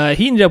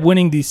 he ended up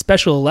winning the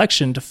special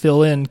election to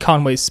fill in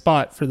Conway's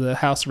spot for the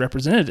House of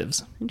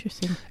Representatives.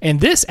 Interesting. And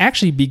this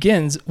actually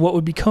begins what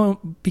would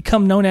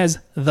become known as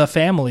the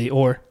family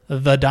or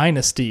the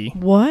dynasty,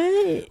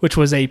 What? which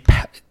was a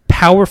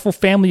powerful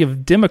family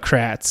of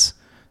Democrats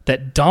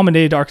that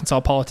dominated Arkansas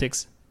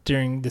politics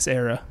during this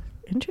era,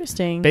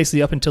 Interesting.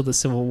 basically up until the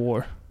Civil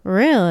War.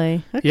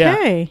 Really? Yeah.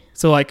 Okay.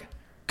 So like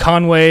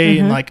Conway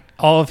and like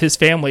all of his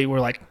family were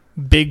like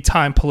big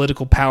time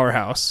political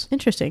powerhouse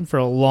Interesting. for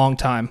a long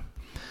time.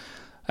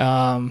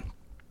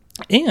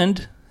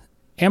 And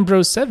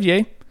Ambrose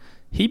Sevier,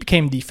 he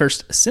became the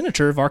first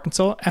senator of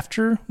Arkansas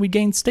after we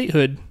gained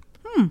statehood.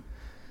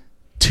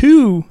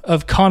 Two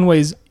of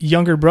Conway's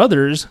younger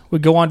brothers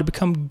would go on to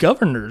become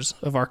governors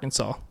of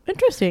Arkansas,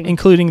 Interesting.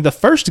 including the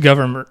first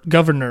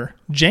governor,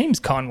 James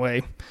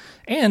Conway,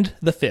 and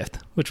the fifth,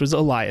 which was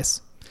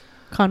Elias.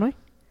 Conway?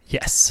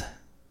 Yes.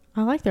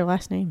 I like their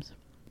last names.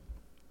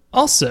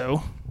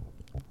 Also,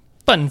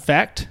 fun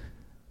fact,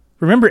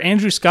 remember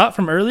Andrew Scott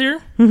from earlier?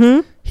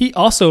 Mm-hmm. He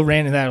also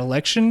ran in that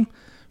election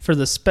for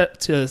the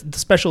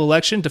special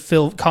election to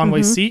fill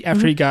Conway's seat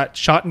after he got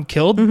shot and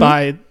killed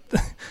by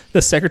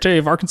the Secretary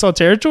of Arkansas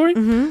Territory.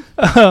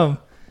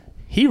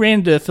 He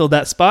ran to fill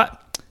that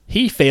spot.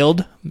 He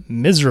failed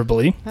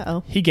miserably.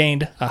 Uh-oh. He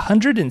gained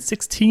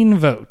 116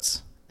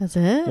 votes. That's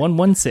it?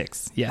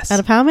 116, yes. Out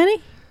of how many?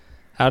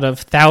 Out of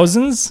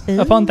thousands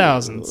upon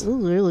thousands. Ooh,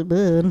 really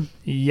bad.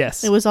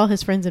 Yes. It was all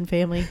his friends and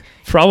family.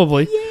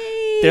 Probably.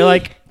 Yay! They're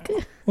like,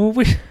 well,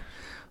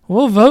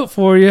 we'll vote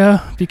for you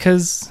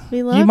because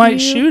We love you might you."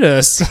 shoot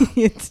us.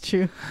 It's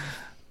true.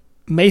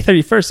 May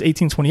 31st,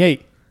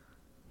 1828,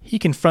 he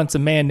confronts a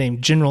man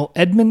named General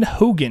Edmund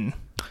Hogan,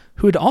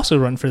 who had also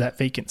run for that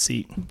vacant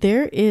seat.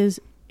 There is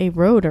a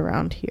road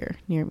around here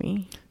near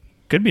me.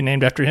 Could be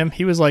named after him.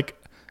 He was like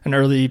an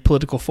early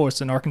political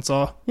force in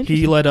Arkansas.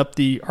 He led up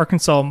the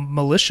Arkansas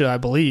militia, I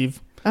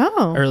believe,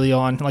 Oh. early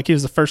on. Like he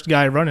was the first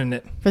guy running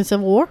it. For the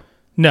Civil War?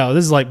 No,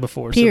 this is like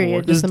before Civil Period, War.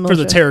 just This is the for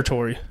the militia.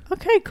 territory.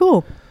 Okay,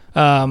 cool.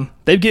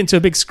 They'd get into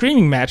a big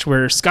screaming match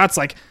where Scott's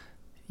like,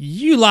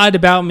 you lied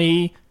about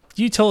me.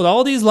 You told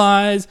all these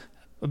lies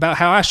about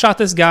how I shot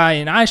this guy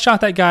and I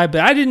shot that guy,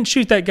 but I didn't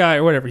shoot that guy,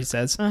 or whatever he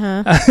says.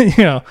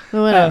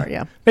 Whatever,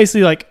 yeah.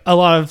 Basically, like a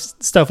lot of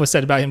stuff was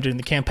said about him during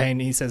the campaign.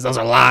 And he says those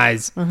are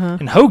lies.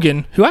 And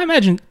Hogan, who I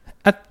imagine,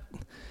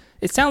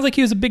 it sounds like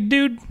he was a big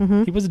dude.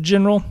 He was a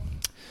general.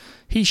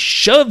 He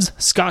shoves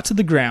Scott to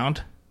the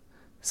ground.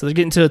 So they're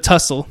getting to a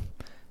tussle.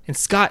 And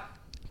Scott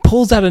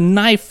pulls out a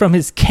knife from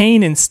his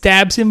cane and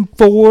stabs him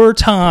 4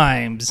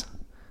 times.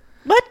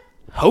 What?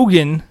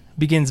 Hogan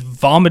begins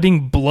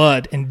vomiting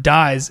blood and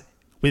dies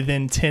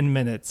within 10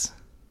 minutes.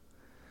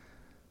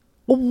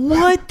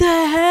 What the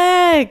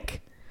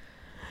heck?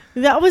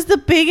 That was the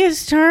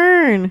biggest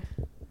turn.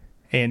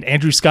 And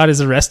Andrew Scott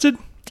is arrested,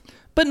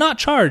 but not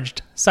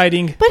charged,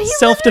 citing But he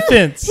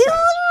self-defense. He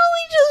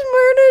literally just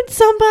murdered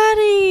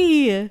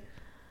somebody.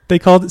 They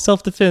called it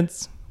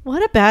self-defense.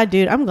 What a bad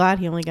dude. I'm glad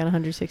he only got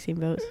 116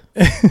 votes.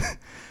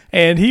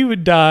 And he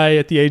would die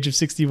at the age of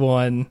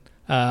 61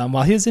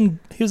 while he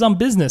was on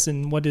business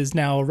in what is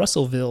now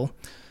Russellville.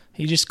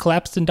 He just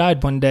collapsed and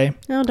died one day.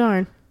 Oh,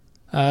 darn.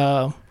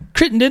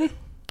 Crittenden,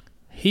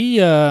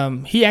 he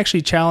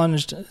actually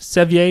challenged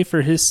Sevier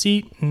for his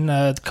seat in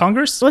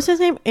Congress. What's his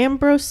name?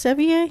 Ambrose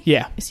Sevier?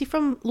 Yeah. Is he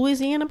from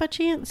Louisiana by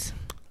chance?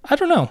 I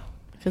don't know.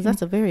 Because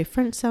that's a very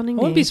French-sounding I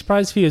name. wouldn't be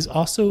surprised if he was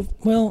also,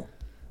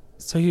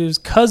 so he was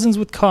cousins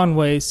with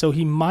Conway, so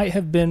he might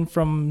have been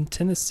from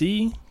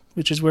Tennessee,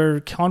 which is where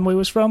Conway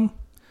was from.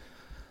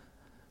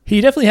 He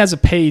definitely has a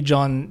page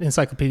on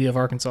Encyclopedia of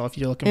Arkansas if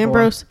you're looking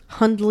Ambrose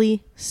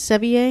Hundley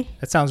Sevier. for him.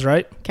 That sounds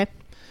right. Okay.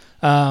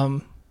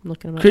 I'm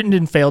looking him up.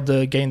 Crittenden failed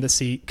to gain the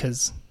seat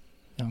because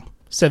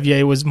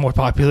Sevier was more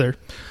popular.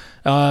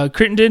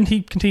 Crittenden,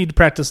 he continued to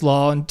practice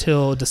law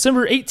until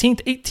December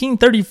 18th,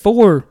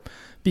 1834,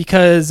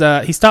 because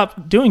he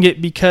stopped doing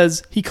it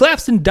because he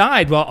collapsed and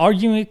died while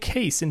arguing a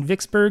case in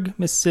Vicksburg,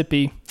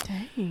 Mississippi.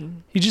 Dang.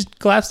 Dang. He just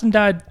collapsed and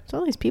died. So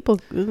all these people,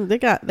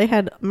 they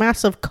had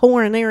massive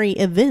coronary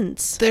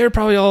events. They're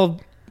probably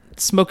all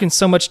smoking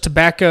so much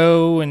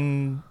tobacco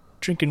and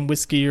drinking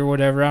whiskey or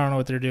whatever. I don't know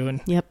what they're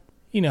doing. Yep.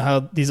 You know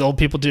how these old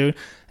people do.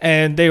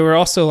 And they were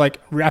also like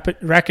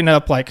racking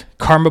up like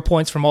karma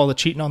points from all the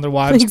cheating on their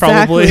wives,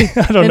 Exactly.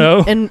 probably. I don't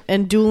know.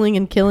 And dueling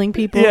and killing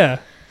people. Yeah.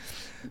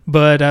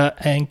 But,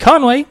 and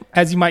Conway,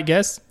 as you might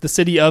guess, the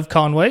city of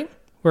Conway,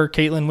 where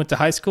Caitlin went to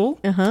high school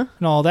and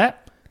all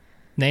that,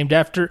 named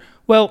after,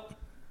 well,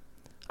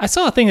 I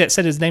saw a thing that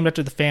said it's named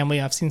after the family.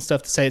 I've seen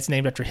stuff to say it's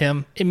named after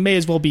him. It may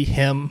as well be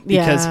him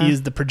because he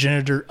is the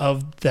progenitor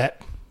of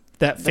that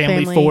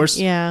family force.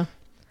 Yeah.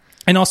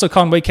 And also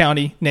Conway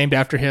County, named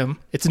after him.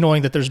 It's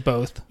annoying that there's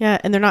both. Yeah,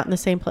 and they're not in the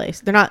same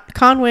place.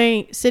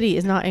 Conway City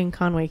is not in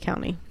Conway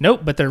County.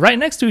 Nope, but they're right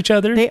next to each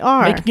other. They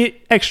are. Making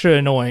it extra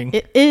annoying.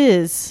 It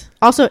is.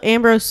 Also,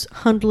 Ambrose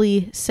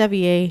Hundley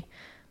Sevier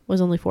was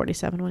only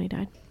 47 when he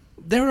died.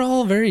 They were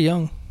all very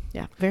young.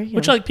 Yeah, very young.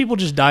 Which, like, people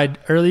just died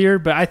earlier,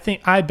 but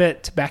I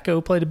bet tobacco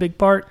played a big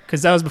part,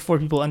 because that was before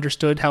people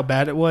understood how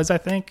bad it was, I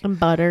think. And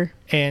butter.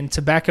 And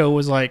tobacco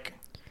was, like,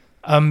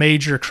 a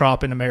major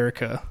crop in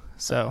America,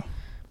 so...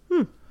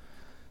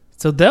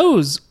 So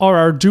those are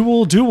our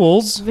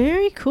duels.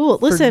 Very cool.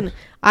 Listen,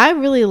 I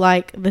really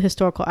like the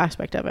historical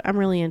aspect of it. I'm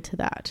really into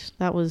that.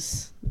 That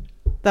was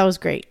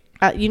great.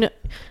 I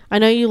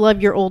know you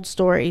love your old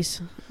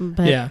stories,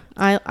 but yeah.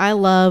 I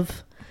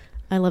love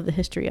the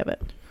history of it.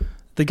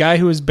 The guy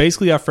who was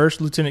basically our first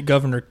lieutenant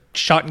governor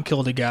shot and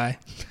killed a guy,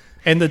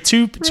 and the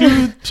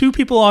two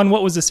people on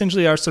what was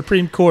essentially our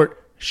Supreme Court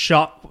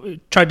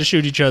tried to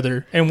shoot each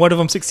other, and one of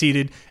them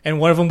succeeded, and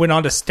one of them went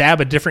on to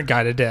stab a different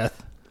guy to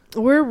death.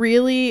 We're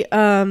really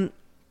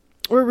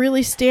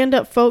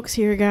stand-up folks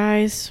here,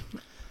 guys.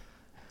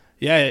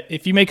 Yeah,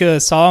 if you make a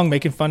song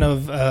making fun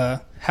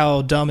of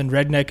how dumb and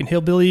redneck and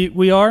hillbilly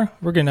we are,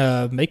 we're going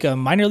to make a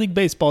minor league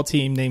baseball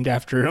team named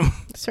after him.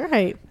 That's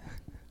right.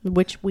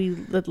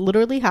 That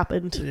literally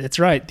happened. That's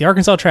right. The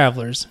Arkansas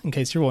Travelers, in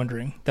case you're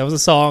wondering. That was a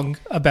song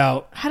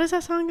about... How does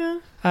that song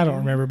go? I don't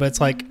remember, but it's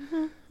like...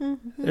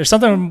 There's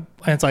something, and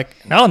it's like,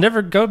 I'll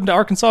never go to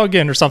Arkansas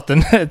again or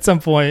something at some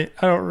point.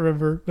 I don't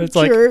remember, but it's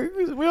like,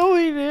 we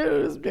only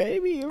did was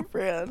maybe your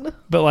friend.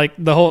 But like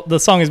the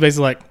song is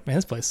basically like, man,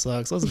 this place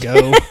sucks. Let's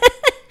go.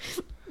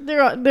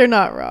 They're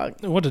not wrong.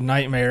 What a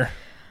nightmare.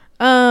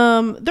 There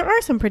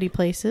are some pretty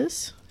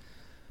places,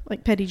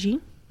 like Petit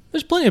Jean.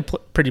 There's plenty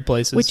of pretty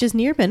places, which is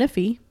near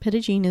Menifee.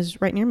 Petit Jean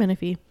is right near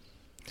Menifee.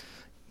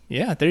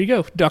 Yeah, there you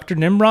go, Dr.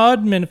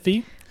 Nimrod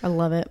Menifee. I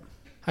love it.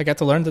 I got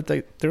to learn that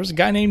there was a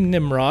guy named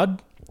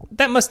Nimrod.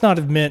 That must not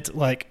have meant,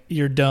 like,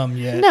 you're dumb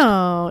yet.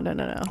 No.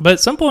 But at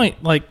some point,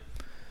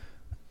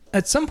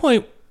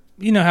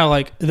 you know how,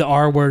 like, the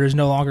R word is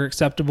no longer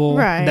acceptable?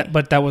 Right.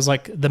 But that was,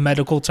 like, the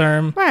medical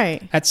term?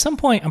 Right. At some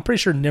point, I'm pretty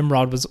sure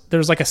Nimrod there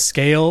was, like, a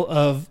scale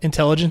of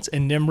intelligence,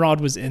 and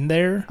Nimrod was in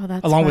there. Oh,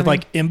 that's along funny. with,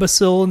 like,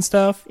 imbecile and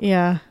stuff.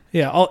 Yeah.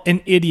 Yeah,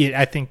 an idiot,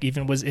 I think,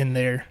 even was in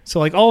there. So,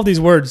 like, all of these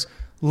words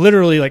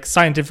literally, like,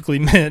 scientifically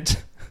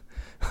meant...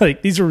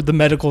 Like, these were the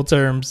medical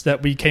terms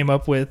that we came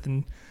up with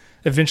and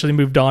eventually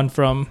moved on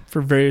from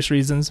for various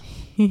reasons.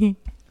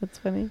 That's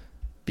funny.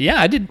 But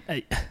yeah,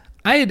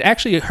 I had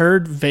actually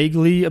heard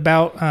vaguely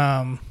about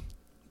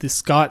the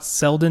Scott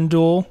Selden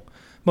duel,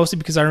 mostly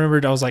because I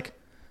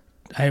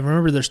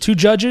remember there's two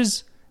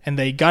judges, and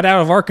they got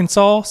out of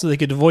Arkansas so they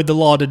could avoid the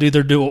law to do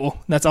their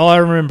duel. That's all I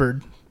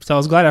remembered. So I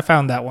was glad I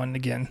found that one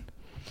again.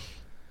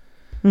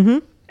 Mm-hmm.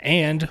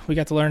 And we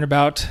got to learn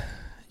about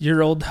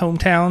your old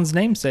hometown's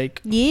namesake.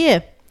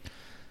 Yeah.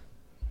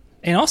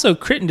 And also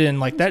Crittenden,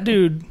 like that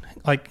dude,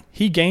 like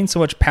he gained so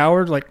much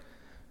power. Like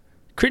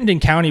Crittenden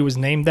County was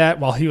named that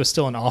while he was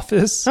still in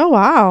office. Oh,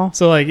 wow.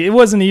 So like it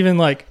wasn't even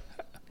like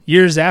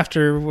years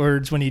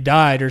afterwards when he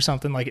died or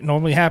something like it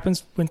normally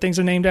happens when things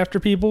are named after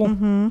people.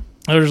 Mm-hmm.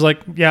 I was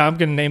like, yeah, I'm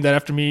going to name that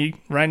after me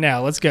right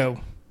now. Let's go.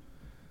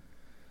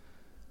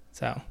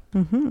 So.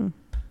 Mm-hmm.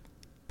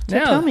 So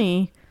tell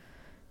me,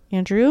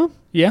 Andrew.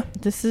 Yeah.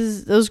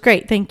 That was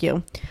great. Thank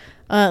you.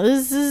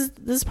 This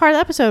is part of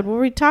the episode where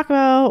we talk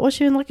about what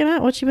you've been looking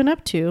at, what you've been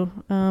up to,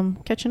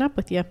 catching up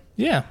with you.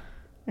 Yeah.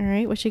 All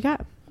right. What you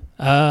got?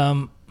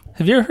 Have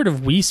you ever heard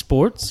of Wii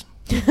Sports?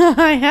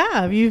 I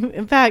have.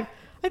 In fact,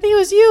 I think it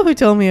was you who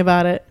told me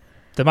about it.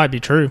 That might be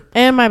true.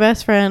 And my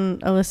best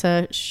friend,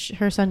 Alyssa,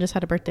 her son just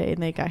had a birthday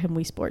and they got him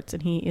Wii Sports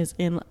and he is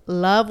in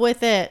love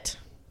with it.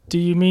 Do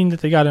you mean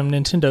that they got him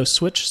Nintendo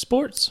Switch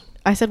Sports?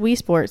 I said Wii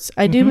Sports.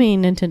 I do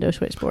mean Nintendo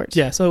Switch Sports.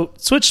 Yeah, so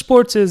Switch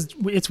Sports it's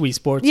Wii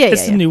Sports. Yeah,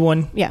 it's the new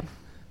one. Yeah.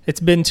 It's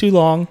been too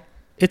long.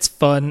 It's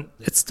fun.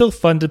 It's still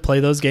fun to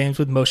play those games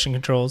with motion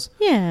controls.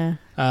 Yeah.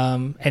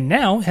 And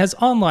now it has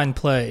online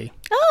play.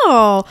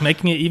 Oh.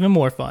 Making it even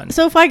more fun.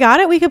 So if I got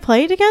it, we could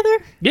play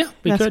together? Yeah,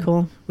 we could. That's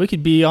cool. We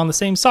could be on the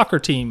same soccer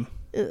team.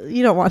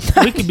 You don't want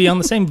that. We could be on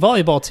the same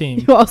volleyball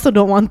team. You also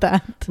don't want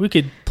that. We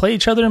could play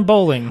each other in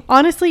bowling.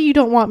 Honestly, you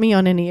don't want me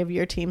on any of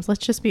your teams.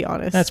 Let's just be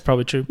honest. That's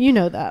probably true. You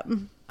know that.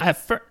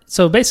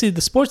 So basically the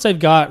sports I've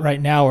got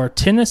right now are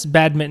tennis,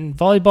 badminton,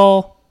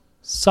 volleyball,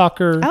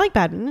 soccer. I like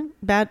badminton.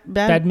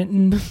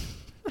 Badminton,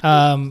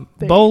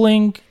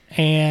 bowling,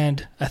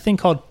 and a thing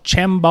called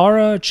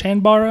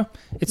Chanbara.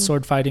 It's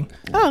sword fighting.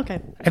 Oh,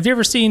 okay. Have you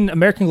ever seen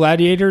American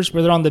Gladiators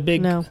where they're on the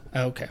big... No.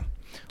 Oh, okay.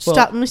 Well,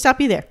 let me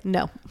stop you there.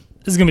 No.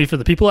 This is going to be for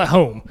the people at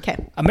home. Okay.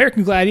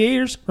 American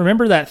Gladiators,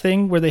 remember that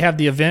thing where they have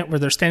the event where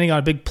they're standing on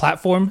a big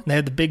platform and they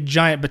have the big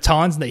giant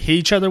batons and they hit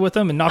each other with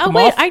them and knock them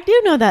off? I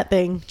do know that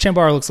thing.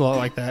 Chanbara looks a lot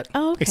like that.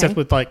 Oh, okay. Except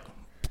with like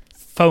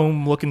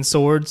foam looking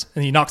swords,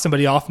 and you knock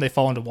somebody off and they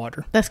fall into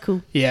water. That's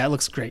cool. Yeah, it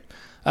looks great.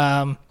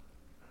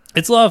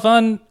 It's a lot of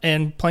fun,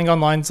 and playing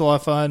online is a lot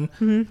of fun.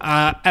 Mm-hmm.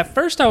 At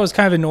first I was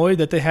kind of annoyed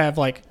that they have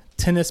like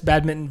tennis,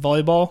 badminton,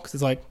 volleyball, because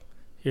it's like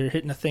you're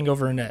hitting a thing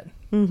over a net.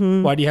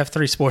 Mm-hmm. Why do you have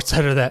 3 sports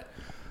out of that?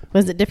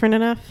 Was it different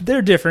enough?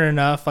 They're different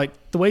enough. Like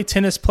the way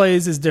tennis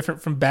plays is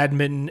different from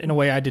badminton in a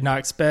way I did not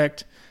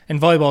expect, and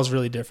volleyball is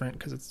really different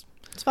because it's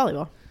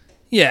volleyball.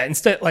 Yeah,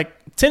 instead like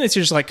tennis,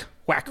 you're just like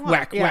whack,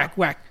 whack, yeah. Whack,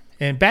 whack,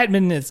 and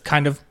badminton is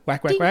kind of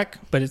whack, whack, Ding. Whack,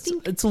 but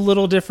it's a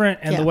little different,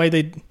 and the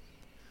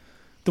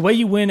way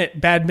you win at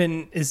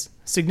badminton is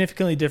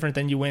significantly different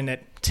than you win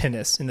at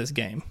tennis in this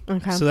game.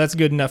 Okay, so that's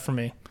good enough for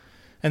me.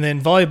 And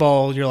then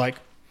volleyball, you're like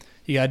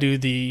you gotta do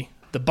the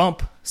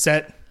bump,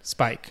 set,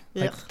 spike.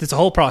 Like it's a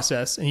whole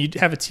process, and you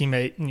have a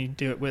teammate and you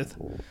do it with.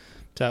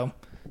 So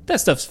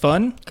that stuff's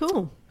fun.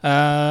 Cool.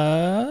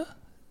 Why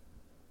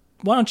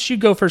don't you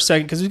go for a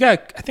second? Because I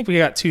think we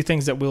got 2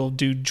 things that we'll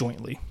do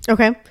jointly.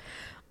 Okay.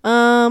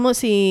 Let's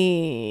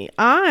see.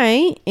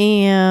 I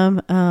am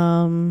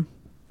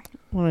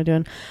what am I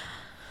doing?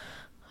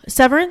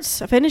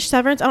 Severance. I finished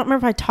Severance. I don't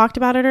remember if I talked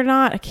about it or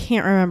not. I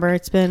can't remember.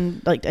 It's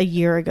been like a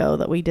year ago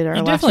that we did our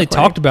last definitely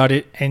recording. Talked about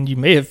it, and you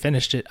may have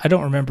finished it. I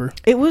don't remember.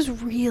 It was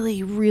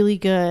really, really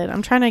good.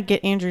 I'm trying to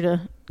get Andrew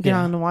to get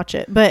on and watch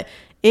it. But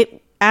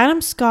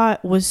Adam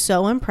Scott was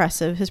so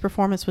impressive. His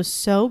performance was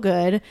so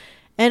good.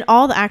 And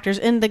all the actors.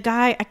 And the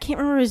guy, I can't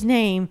remember his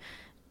name.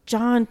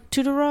 John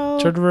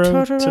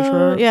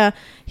Turturro. Yeah.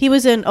 He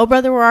was in Oh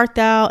Brother, Where Art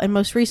Thou? And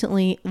most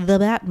recently, The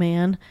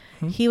Batman.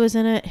 He was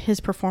in it. His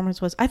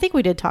performance was, I think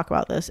we did talk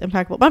about this,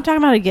 impeccable. But I'm talking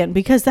about it again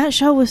because that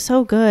show was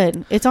so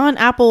good. It's on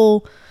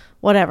Apple,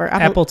 whatever.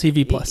 Apple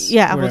TV Plus.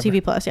 Yeah, Apple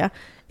TV Plus. Yeah.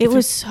 It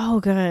was so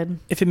good.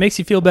 If it makes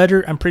you feel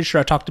better, I'm pretty sure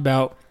I talked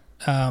about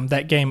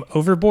that game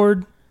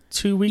Overboard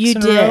 2 weeks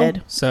in a row. You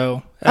did.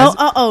 So.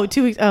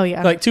 2 weeks. Oh,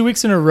 yeah. Like 2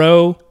 weeks in a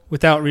row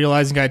without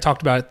realizing I taled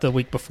about it the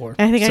week before.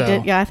 I think I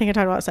did. Yeah, I think I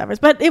talked about Severance.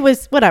 But it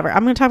was, whatever.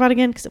 I'm going to talk about it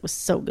again because it was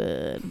so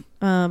good.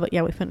 But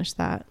yeah, we finished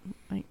that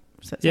like,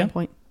 at some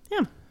point.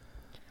 Yeah.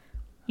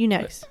 You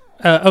next.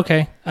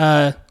 Okay.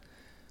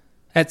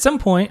 At some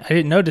point, I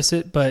didn't notice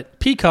it, but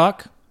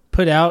Peacock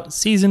put out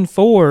season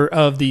 4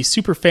 of the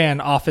Superfan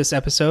Office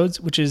episodes,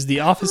 which is the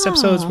Office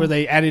episodes where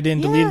they added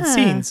in deleted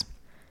scenes.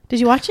 Did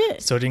you watch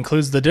it? So it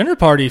includes the dinner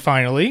party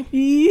finally.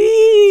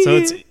 So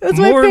it's that's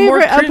more my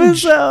favorite and more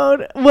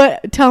episode.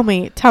 What? Tell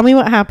me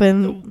what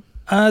happened.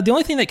 The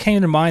only thing that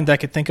came to mind that I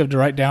could think of to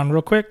write down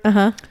real quick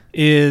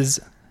is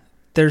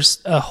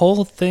there's a whole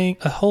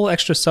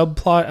extra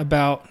subplot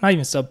about, not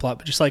even subplot,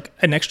 but just like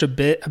an extra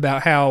bit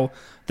about how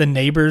the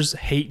neighbors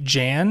hate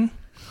Jan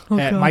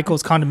at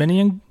Michael's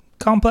condominium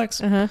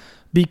complex. And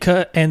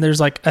there's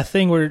like a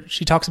thing where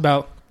she talks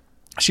about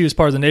she was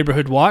part of the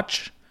neighborhood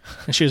watch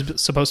and she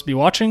was supposed to be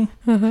watching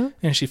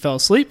and she fell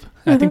asleep.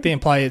 I think they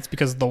imply it's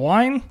because of the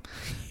wine,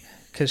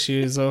 because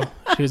she was a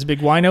big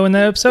wino in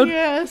that episode.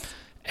 Yes.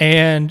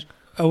 And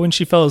when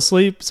she fell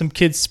asleep, some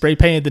kids spray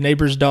painted the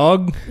neighbor's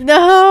dog.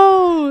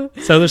 No.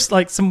 So there's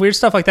like some weird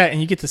stuff like that,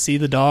 and you get to see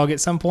the dog at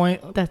some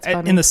point. That's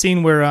funny. In the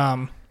scene where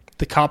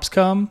the cops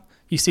come,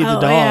 you see the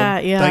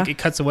dog. Yeah. Like it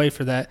cuts away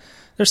for that.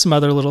 There's some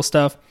other little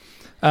stuff.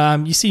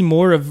 You see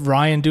more of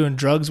Ryan doing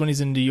drugs when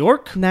he's in New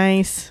York.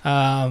 Nice.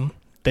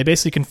 They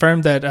basically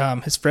confirmed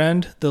that his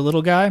friend, the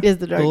little guy, is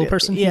the little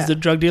person, he's the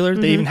drug dealer.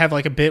 They even have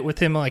like a bit with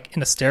him like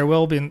in a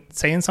stairwell being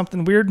saying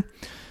something weird.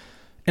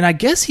 And I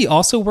guess he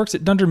also works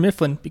at Dunder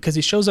Mifflin because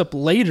he shows up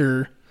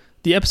later.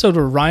 The episode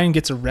where Ryan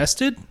gets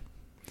arrested,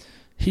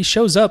 he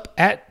shows up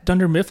at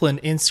Dunder Mifflin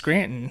in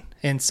Scranton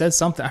and says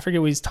something. I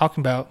forget what he's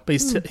talking about, but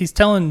he's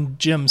telling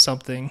Jim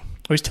something.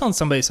 Or he's telling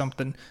somebody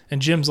something.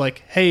 And Jim's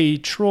like, hey,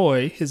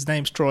 Troy. His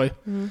name's Troy.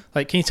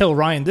 Like, can you tell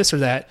Ryan this or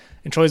that?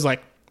 And Troy's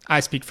like,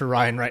 I speak for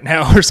Ryan right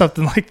now or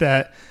something like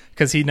that.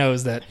 Because he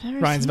knows that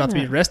Ryan's about to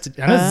be arrested.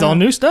 I know this is all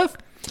new stuff.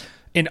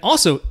 And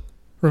also,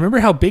 remember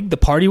how big the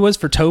party was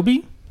for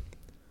Toby?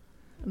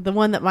 The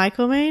one that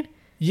Michael made?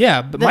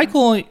 Yeah, but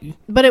Michael only...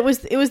 But it was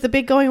the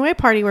big going away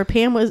party where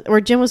Jim was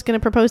going to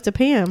propose to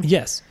Pam.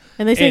 Yes.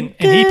 And they said,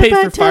 and he paid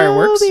for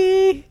fireworks.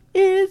 Toby,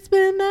 it's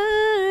been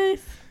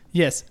nice.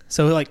 Yes.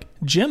 So like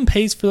Jim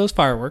pays for those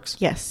fireworks.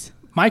 Yes.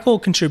 Michael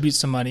contributes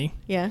some money.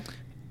 Yeah.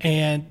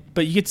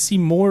 But you get to see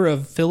more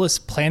of Phyllis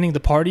planning the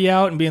party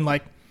out and being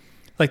like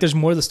there's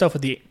more of the stuff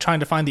with trying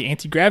to find the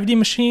anti-gravity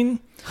machine.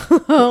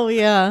 Oh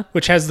yeah.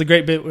 Which has the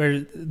great bit where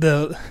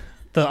the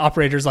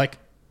operator's like,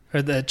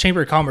 or the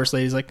Chamber of Commerce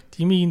lady's like,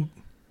 do you mean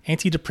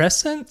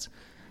antidepressants?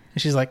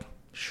 And she's like,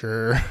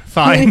 sure,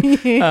 fine.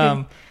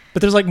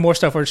 But there's like more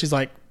stuff where she's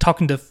like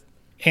talking to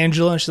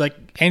Angela, and she's like,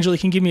 Angela,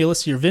 can you give me a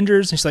list of your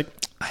vendors? And she's like,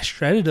 I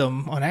shredded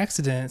them on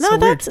accident. It's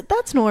no, so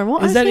that's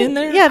normal. Is that in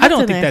there? Yeah, I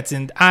don't think that's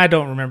in. I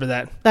don't remember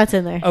that. That's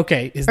in there.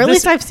 Okay, or at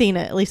least I've seen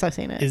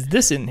it. Is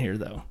this in here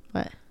though?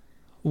 What?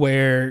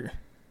 Where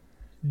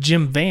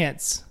Jim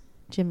Vance,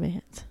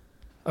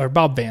 or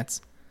Bob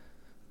Vance,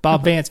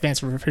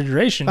 Vance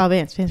Refrigeration. Bob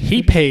Vance.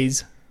 He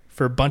pays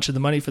for a bunch of the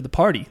money for the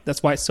party.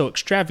 That's why it's so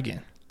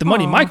extravagant. The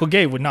money Michael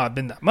gave would not have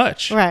been that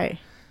much, right?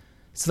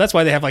 So that's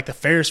why they have like the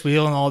Ferris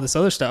wheel and all this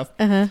other stuff.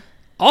 Uh-huh.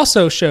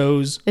 Also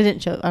shows... It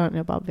didn't show... I don't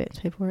know Bob Vance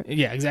paid for it.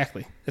 Yeah,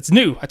 exactly. It's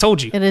new. I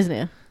told you. It is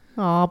new.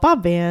 Oh,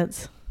 Bob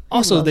Vance.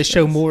 Also, they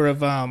show more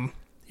of...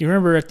 you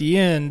remember at the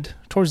end,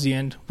 towards the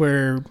end,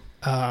 where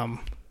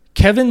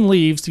Kevin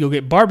leaves to go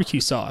get barbecue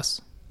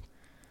sauce,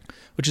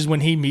 which is when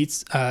he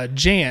meets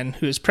Jan,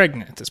 who is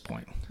pregnant at this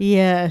point.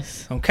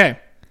 Yes. Okay.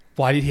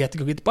 Why did he have to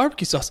go get the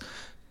barbecue sauce?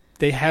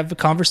 They have a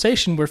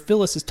conversation where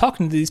Phyllis is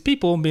talking to these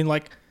people and being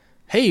like,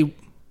 hey...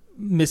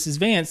 Mrs.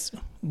 Vance,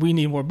 we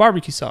need more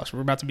barbecue sauce. We're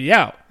about to be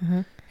out.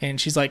 Uh-huh.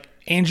 And she's like,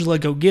 Angela,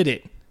 go get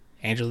it.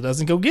 Angela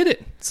doesn't go get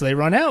it. So they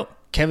run out.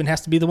 Kevin has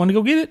to be the one to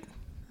go get it.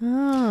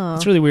 Oh.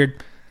 It's really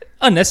weird.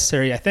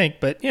 Unnecessary, I think.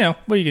 But,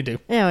 what are you going to do?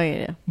 Yeah, what are you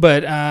going to do?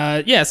 But,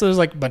 so there's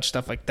like a bunch of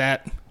stuff like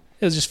that.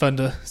 It was just fun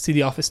to see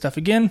The Office stuff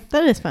again.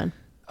 That is fun.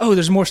 Oh,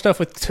 there's more stuff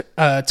with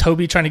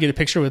Toby trying to get a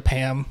picture with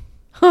Pam.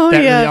 Oh,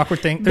 that yeah. really awkward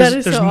thing.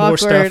 There's so more awkward.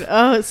 stuff.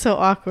 Oh, it's so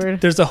awkward.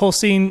 There's a whole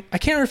scene. I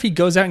can't remember if he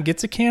goes out and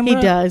gets a camera.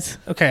 He does.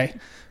 Okay.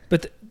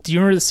 But do you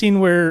remember the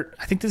scene where,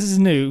 I think this is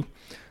new,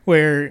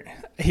 where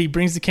he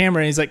brings the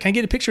camera and he's like, can I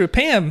get a picture of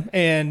Pam?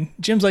 And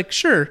Jim's like,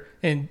 sure.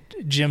 And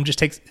Jim just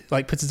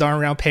puts his arm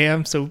around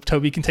Pam so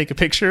Toby can take a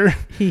picture.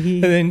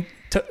 And then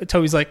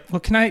Toby's like, well,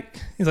 can I?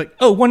 He's like,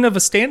 oh, one of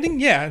us standing?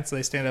 Yeah. And so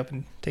they stand up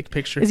and take a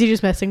picture. Is he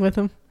just messing with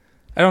him?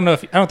 I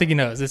don't think he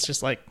knows. It's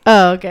just like...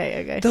 Oh,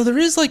 okay. Though there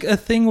is like a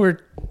thing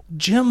where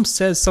Jim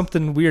says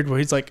something weird where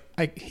he's like,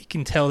 he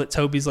can tell that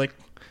Toby's like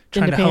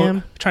trying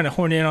to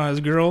horn in on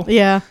his girl.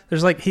 Yeah.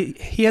 There's like,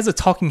 he has a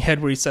talking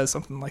head where he says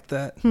something like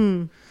that.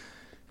 And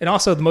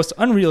also the most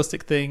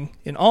unrealistic thing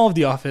in all of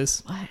The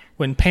Office,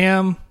 when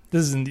Pam,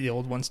 this is in the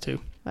old ones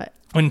too. What?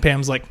 When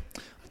Pam's like,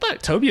 I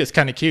thought Toby was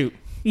kind of cute.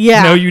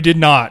 Yeah. No, you did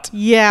not.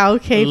 Yeah,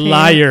 okay, Pam.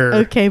 Liar.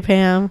 Okay,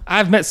 Pam.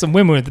 I've met some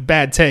women with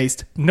bad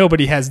taste.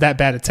 Nobody has that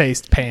bad a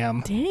taste,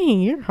 Pam.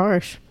 Dang, you're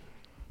harsh.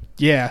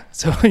 Yeah.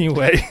 So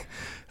anyway,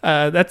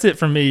 that's it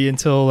for me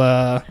until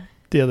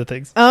the other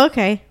things. Oh,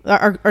 okay.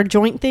 Our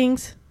joint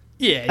things?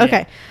 Yeah.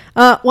 Okay.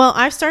 Well,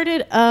 I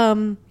started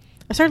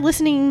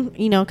listening,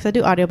 because I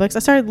do audiobooks. I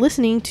started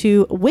listening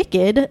to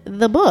Wicked,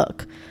 the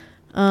book.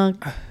 Do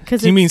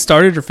you mean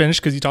started or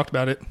finished? Because you talked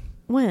about it.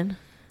 When?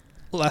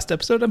 Last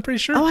episode, I'm pretty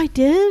sure. Oh, I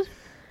did?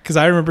 Because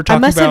I remember talking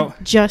about... I must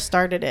have just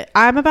started it.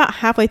 I'm about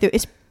halfway through.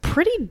 It's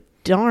pretty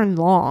darn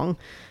long.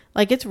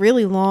 Like, it's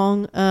really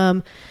long.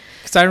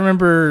 Because I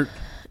remember...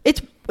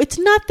 It's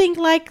nothing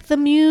like the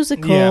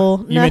musical.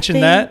 Yeah, you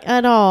mentioned that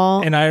at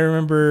all. And I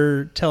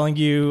remember telling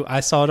you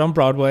I saw it on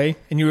Broadway,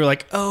 and you were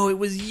like, "Oh, it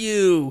was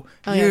you.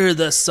 You're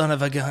the son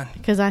of a gun."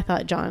 Because I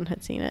thought John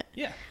had seen it.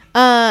 Yeah.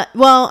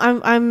 Well,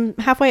 I'm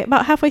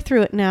about halfway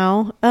through it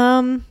now.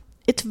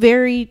 It's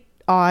very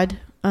odd.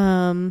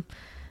 The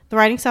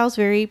writing style is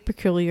very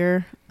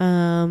peculiar.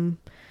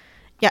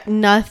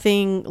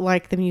 Nothing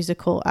like the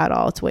musical at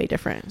all. It's way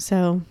different.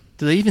 So,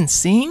 do they even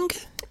sing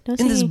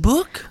in this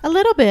book? A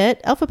little bit.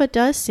 Alphabet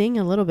does sing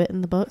a little bit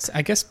in the book.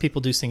 I guess people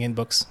do sing in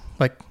books,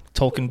 like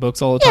Tolkien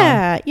books all the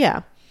time.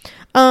 Yeah.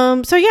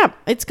 So yeah,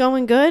 it's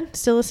going good.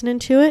 Still listening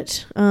to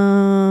it.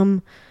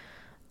 John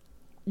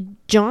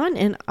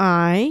and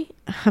I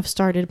have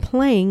started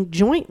playing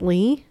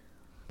jointly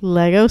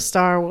Lego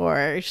Star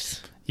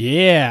Wars.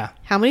 Yeah.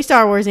 How many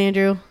Star Wars,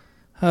 Andrew?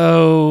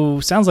 Oh,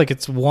 sounds like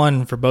it's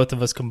one for both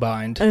of us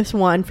combined. It's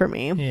one for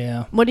me.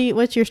 Yeah.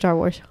 What's your Star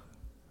Wars?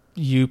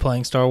 You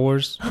playing Star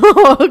Wars?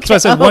 Okay. So I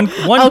said one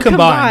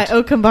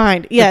combined.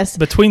 Combined. Yes.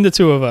 Between the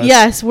two of us.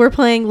 Yes, we're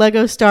playing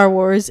Lego Star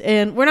Wars,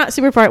 and we're not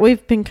super far.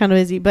 We've been kind of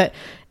busy, but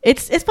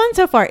it's fun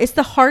so far. It's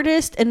the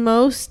hardest and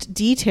most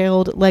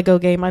detailed Lego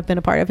game I've been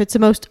a part of. It's the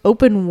most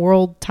open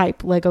world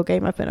type Lego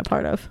game I've been a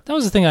part of. That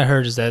was the thing I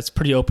heard, is that it's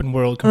pretty open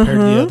world compared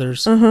to the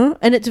others.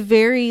 And it's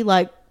very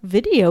like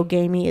video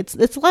gamey.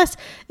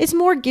 It's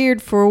more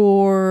geared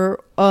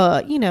for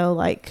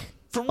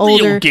for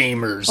older real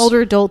gamers,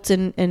 older adults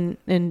and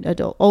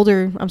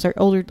older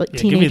like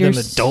teenagers. Give me them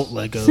adult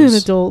Legos. And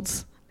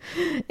adults.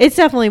 It's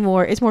definitely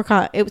more. It's more.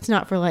 It's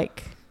not for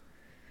like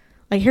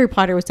Harry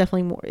Potter was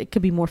definitely more. It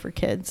could be more for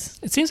kids.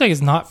 It seems like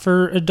it's not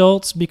for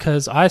adults,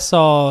 because I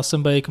saw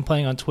somebody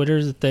complaining on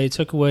Twitter that they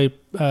took away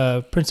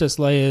Princess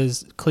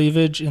Leia's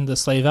cleavage in the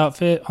slave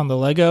outfit on the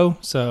Lego.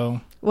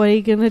 So what are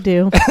you gonna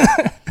do?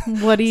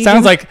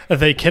 Sounds like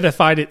they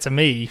kidified it to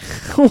me.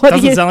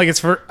 Doesn't sound like it's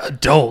for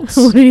adults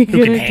who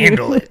can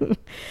handle it.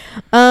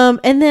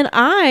 And then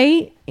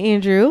I,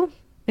 Andrew,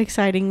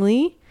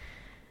 excitingly,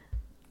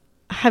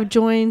 have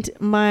joined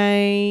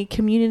my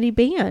community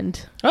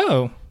band.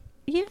 Oh.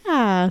 Yeah.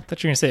 I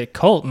thought you were going to say a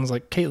cult. And I was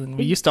like, Caitlin,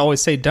 we used to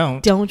always say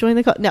don't. Don't join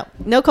the cult.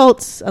 No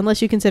cults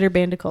unless you consider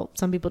band a cult.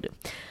 Some people do.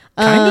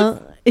 Kind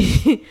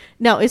of.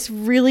 No, it's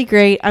really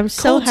great. I'm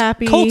so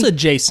happy. Cult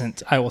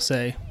adjacent, I will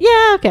say.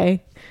 Yeah,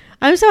 okay.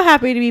 I'm so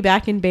happy to be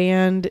back in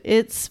band.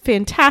 It's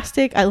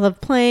fantastic. I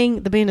love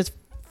playing. The band is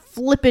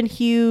flipping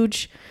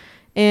huge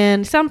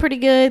and sound pretty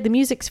good. The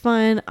music's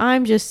fun.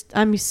 I'm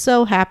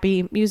so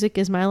happy. Music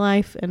is my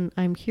life and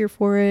I'm here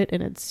for it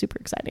and it's super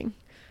exciting.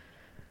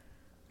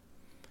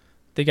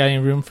 They got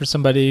any room for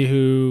somebody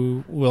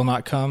who will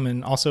not come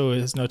and also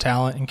has no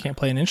talent and can't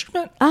play an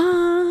instrument?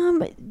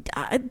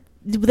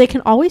 They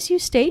can always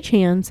use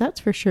stagehands, that's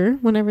for sure,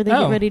 whenever they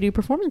get ready to do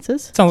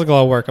performances. Sounds like a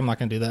lot of work. I'm not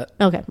going to do that.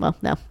 Okay, well,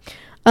 no.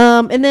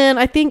 And then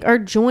I think our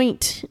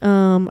joint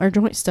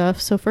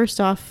stuff. So first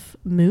off,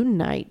 Moon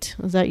Knight.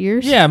 Was that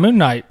yours? Yeah, Moon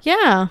Knight.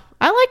 Yeah,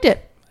 I liked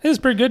it. It was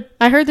pretty good.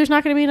 I heard there's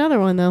not going to be another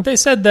one, though. They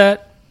said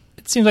that.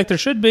 It seems like there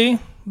should be.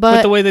 But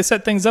with the way they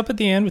set things up at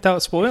the end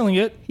without spoiling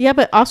it. Yeah,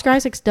 but Oscar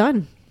Isaac's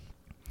done.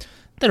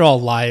 They're all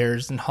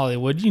liars in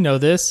Hollywood. You know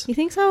this. You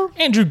think so?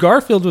 Andrew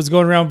Garfield was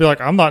going around and be like,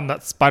 I'm not in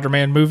that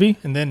Spider-Man movie.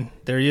 And then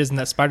there he is in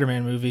that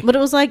Spider-Man movie. But it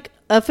was like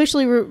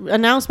officially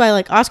announced by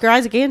like Oscar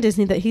Isaac and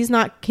Disney that he's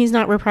not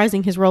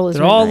reprising his role as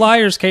They're all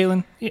liars,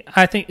 Caitlin.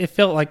 I think it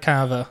felt like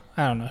kind of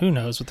I don't know. Who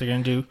knows what they're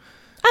going to do.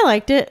 I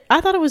liked it.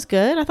 I thought it was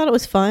good. I thought it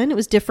was fun. It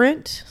was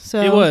different.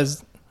 So it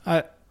was.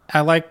 I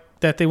like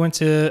that they went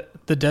to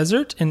the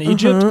desert in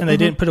Egypt and they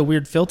didn't put a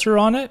weird filter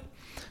on it.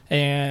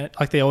 And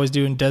like they always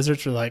do in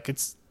deserts where like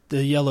it's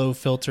the yellow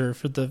filter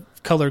for the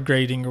color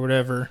grading or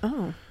whatever.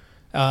 Oh.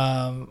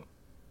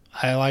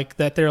 I like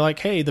that they're like,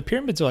 hey, the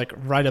pyramids are like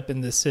right up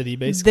in this city,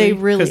 basically. They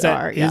really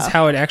are. Is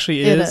how it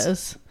actually is. It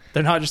is.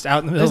 They're not just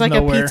out in the middle of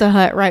nowhere. There's like a Pizza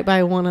Hut right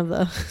by one of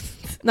the,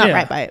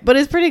 right by it, but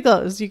it's pretty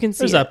close. You can see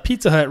There's a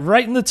Pizza Hut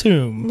right in the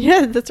tomb.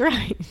 Yeah, that's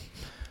right.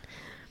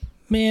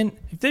 Man,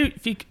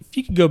 if you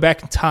could go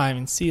back in time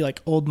and see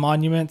like old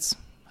monuments,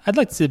 I'd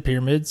like to see the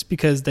pyramids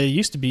because they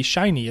used to be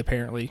shiny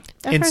apparently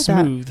and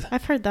smooth.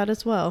 I've heard that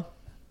as well.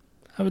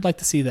 I would like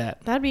to see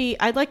that.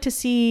 I'd like to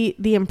see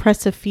the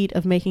impressive feat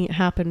of making it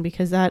happen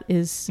because that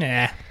is.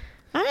 Nah.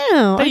 I don't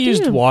know. They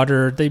used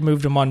water. They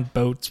moved them on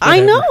boats.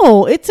 Whatever. I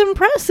know. It's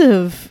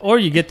impressive. Or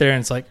you get there and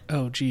it's like,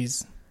 oh,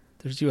 geez,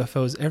 there's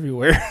UFOs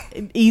everywhere.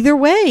 Either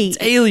way. It's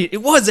alien.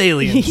 It was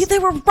aliens. They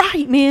were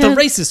right, man.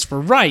 The racists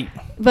were right.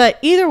 But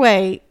either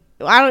way,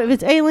 I don't know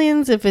if it's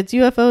aliens, if it's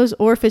UFOs,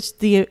 or if it's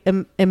the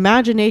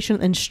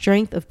imagination and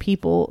strength of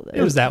people.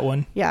 It was that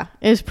one. Yeah,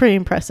 it was pretty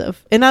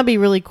impressive. And that'd be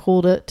really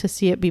cool to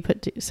see it be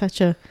put to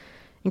such a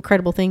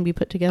incredible thing be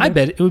put together. I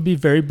bet it would be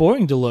very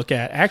boring to look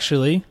at,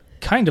 actually.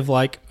 Kind of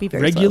like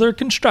regular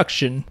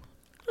construction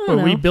where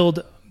we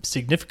build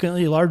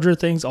significantly larger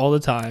things all the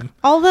time.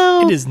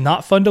 Although it is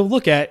not fun to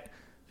look at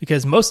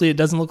because mostly it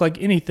doesn't look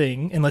like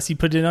anything unless you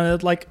put it on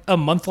a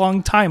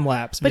month-long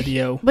time-lapse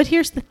video. But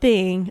here's the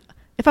thing.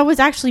 If I was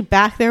actually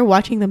back there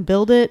watching them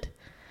build it,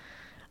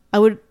 I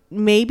would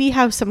maybe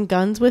have some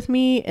guns with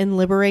me and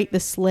liberate the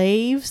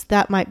slaves.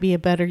 That might be a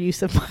better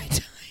use of my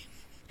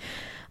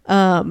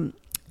time.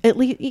 At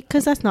least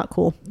because that's not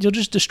cool. You'll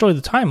just destroy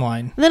the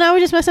timeline. Then I would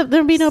just mess up.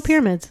 There'd be no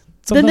pyramids.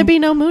 Then there'd be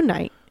no Moon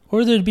Knight.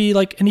 Or there'd be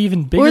like an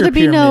even bigger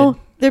pyramid.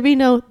 There'd be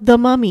no The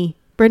Mummy,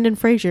 Brendan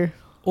Fraser.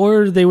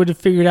 Or they would have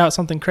figured out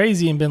something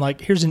crazy and been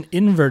like, here's an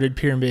inverted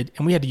pyramid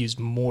and we had to use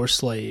more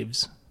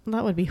slaves.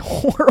 That would be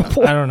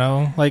horrible. I don't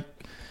know. Like,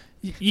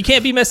 you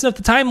can't be messing up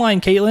the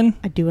timeline, Caitlin.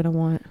 I do what I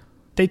want.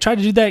 They tried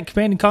to do that in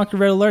Command and Conquer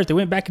Red Alert. They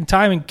went back in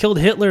time and killed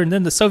Hitler and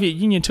then the Soviet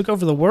Union took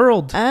over the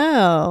world.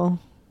 Oh.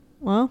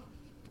 Well,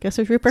 guess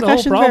there's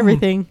repercussions for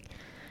everything.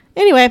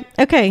 Anyway,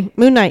 okay.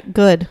 Moon Knight,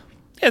 good.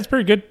 Yeah, it's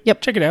pretty good.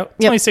 Yep. Check it out.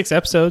 It's only 6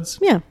 episodes.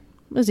 Yeah. It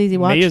was easy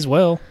watch. May as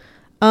well.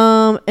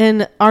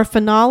 And our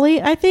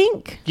finale, I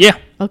think. Yeah.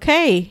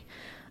 Okay.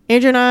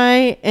 Andrew and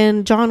I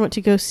and John went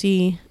to go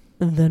see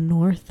The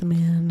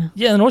Northman.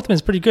 Yeah, The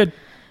Northman's pretty good.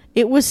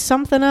 It was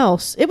something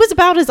else. It was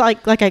about as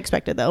like I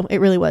expected, though. It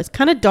really was.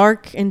 Kind of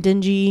dark and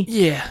dingy.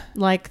 Yeah.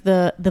 Like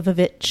the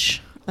Vivitch.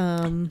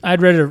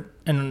 I'd read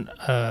an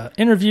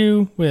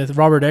interview with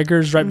Robert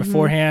Eggers right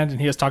beforehand, and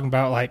he was talking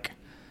about like,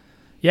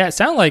 yeah, it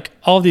sounded like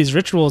all of these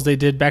rituals they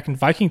did back in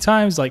Viking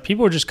times, like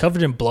people were just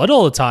covered in blood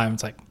all the time.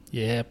 It's like,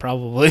 yeah,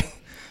 probably.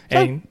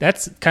 And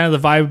that's kind of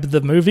the vibe of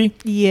the movie.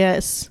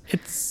 Yes.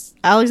 It's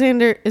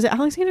Alexander. Is it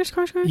Alexander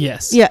Skarsgård?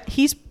 Yes. Yeah,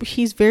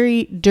 he's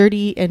very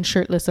dirty and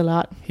shirtless a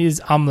lot.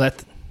 He's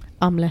Amleth.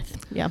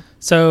 Yeah.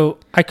 So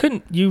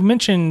you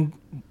mentioned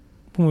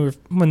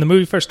when the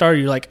movie first started,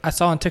 you're like, I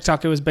saw on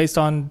TikTok it was based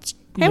on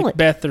Hamlet.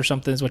 Macbeth or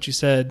something is what you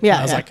said. Yeah. And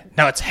I was like,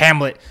 no, it's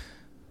Hamlet.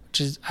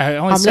 Which is I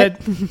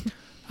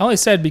only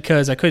said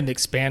because I couldn't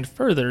expand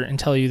further and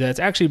tell you that it's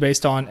actually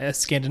based on a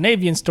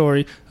Scandinavian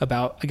story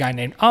about a guy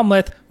named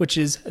Amleth, which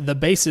is the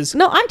basis.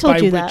 No, I told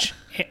you that.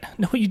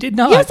 No, you did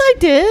not. Yes, I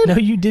did. No,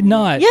 you did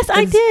not. Yes,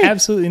 I did.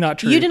 Absolutely not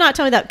true. You did not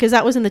tell me that because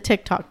that was in the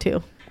TikTok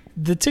too.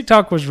 The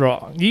TikTok was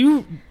wrong.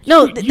 You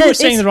were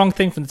saying the wrong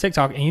thing from the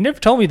TikTok, and you never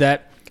told me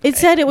that. It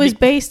said it was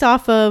based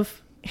off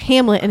of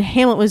Hamlet, and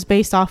Hamlet was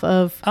based off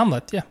of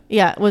Amleth. Yeah.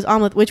 Yeah, it was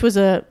Amleth, which was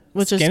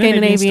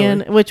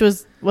Scandinavian, which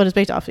was what it's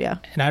based off. Yeah.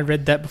 And I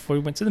read that before we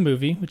went to the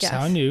movie, which is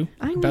how I knew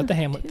about the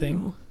Hamlet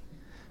thing.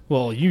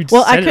 Well, you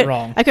said it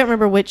wrong. I couldn't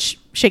remember which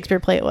Shakespeare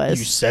play it was.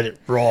 You said it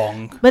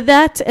wrong. But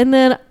and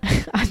then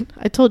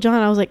I told John,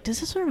 I was like,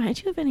 does this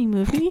remind you of any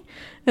movie?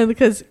 And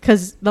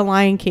because The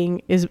Lion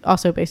King is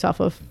also based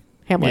off of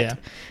Hamlet. Yeah.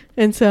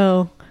 And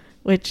so,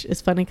 which is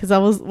funny because I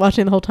was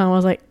watching the whole time. I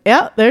was like,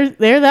 yeah, there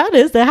that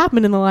is. That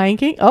happened in The Lion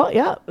King. Oh,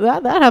 yeah,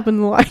 that happened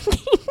in The Lion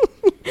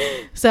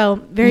King. So,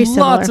 very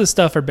similar. Lots of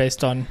stuff are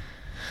based on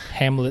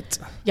Hamlet,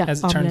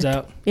 as it turns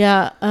out.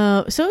 Yeah.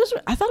 So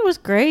I thought it was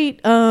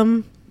great.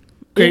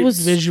 Great it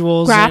was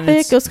visuals.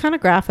 Graphic. It was kind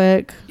of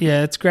graphic.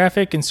 Yeah, it's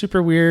graphic and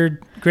super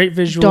weird. Great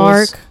visuals.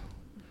 Dark.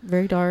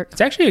 Very dark. It's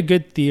actually a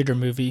good theater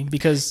movie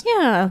because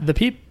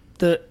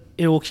it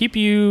will keep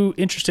you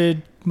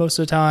interested most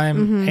of the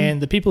time,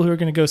 and the people who are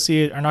going to go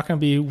see it are not going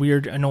to be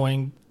weird,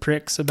 annoying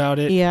pricks about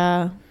it.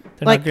 Yeah.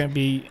 They're not going to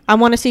be I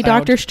want to see loud.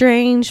 Doctor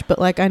Strange,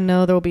 but I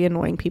know there will be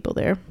annoying people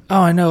there.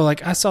 Oh, I know.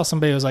 I saw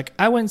somebody who was like,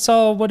 I went and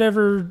saw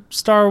whatever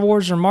Star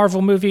Wars or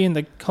Marvel movie, and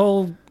the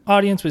whole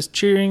audience was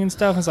cheering and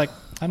stuff. I was like,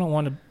 I don't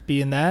want to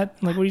be in that.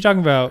 What are you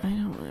talking about? I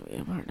don't want to be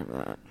a part of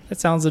that. That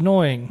sounds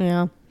annoying.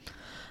 Yeah.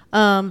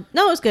 No,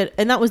 it was good.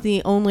 And that was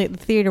the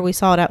theater we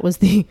saw it at was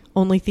the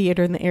only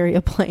theater in the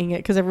area playing it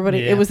because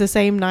it was the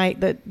same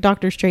night that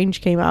Doctor Strange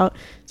came out.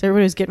 So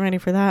everybody was getting ready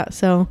for that.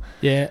 So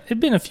yeah,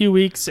 it'd been a few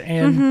weeks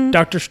and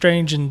Doctor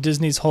Strange and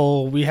Disney's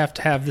whole, we have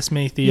to have this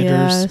many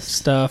theaters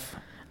stuff.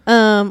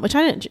 Which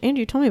I didn't,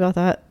 Andrew told me about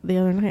that the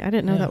other night. I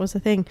didn't know that was a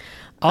thing.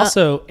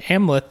 Also,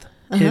 Hamlet,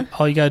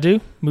 all you got to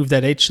do, move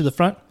that H to the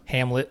front.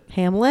 Hamlet.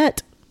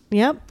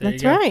 Yep,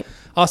 that's right.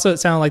 Also, it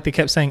sounded like they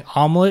kept saying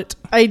omelet.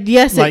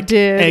 Yes, it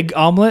did. Egg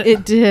omelet.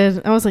 It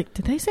did. I was like,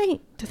 did they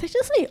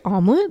just say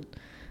omelet?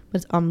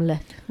 But it's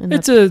omelette.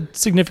 It's a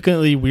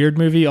significantly weird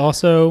movie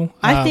also.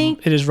 I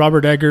think it is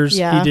Robert Eggers.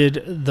 Yeah. He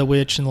did The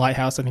Witch and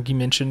Lighthouse, I think you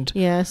mentioned.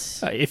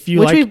 Yes.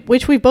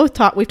 Which we've both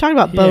talked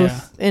about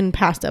both in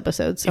past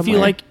episodes somewhere. If you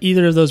like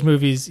either of those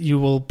movies, you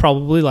will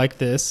probably like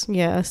this.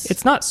 Yes.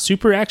 It's not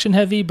super action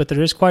heavy, but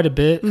there is quite a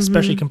bit,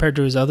 especially compared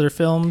to his other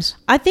films.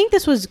 I think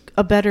this was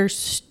a better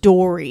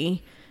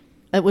story.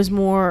 It was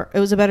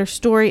a better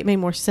story. It made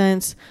more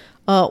sense.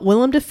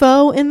 Willem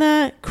Dafoe in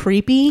that,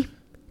 creepy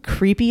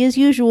as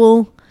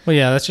usual. Well,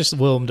 yeah, that's just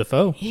Willem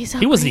Dafoe.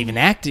 He wasn't even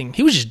acting.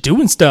 He was just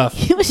doing stuff.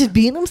 He was just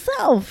being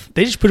himself.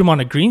 They just put him on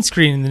a green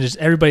screen, and then just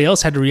everybody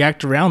else had to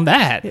react around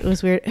that. It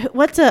was weird.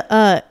 What's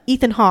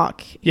Ethan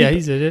Hawke? Yeah,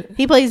 he's in it.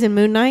 He plays in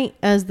Moon Knight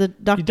as the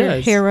Dr.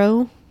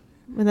 Harrow.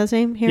 Is that his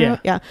name? Harrow?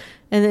 Yeah.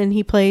 And then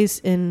he plays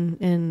in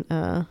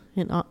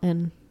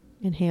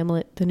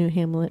Hamlet, the new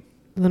Hamlet,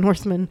 the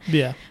Northman.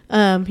 Yeah.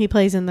 He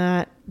plays in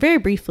that very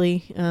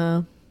briefly,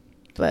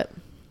 but...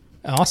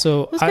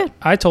 Also,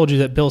 I told you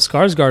that Bill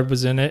Skarsgård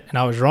was in it, and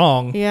I was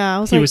wrong.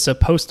 Yeah, he was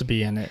supposed to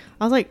be in it.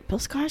 I was like, Bill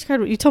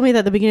Skarsgård? You told me that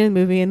at the beginning of the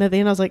movie, and at the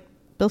end I was like,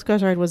 Bill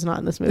Skarsgård was not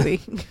in this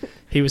movie.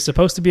 He was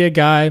supposed to be a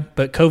guy,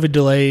 but COVID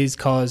delays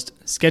caused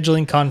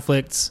scheduling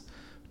conflicts,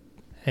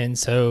 and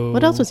so...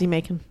 What else was he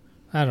making?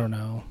 I don't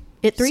know.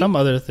 It 3? Some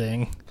other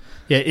thing.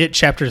 Yeah, It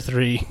Chapter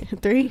 3.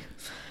 3?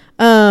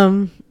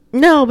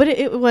 No, but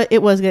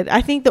it was good.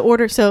 I think the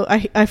order... So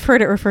I've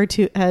heard it referred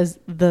to as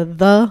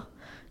the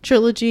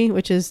trilogy,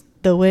 which is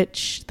The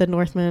Witch, The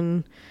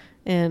Northman,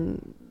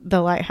 and The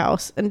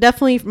Lighthouse. And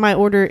definitely my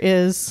order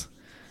is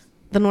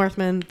The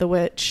Northman, The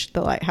Witch,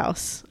 The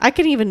Lighthouse. I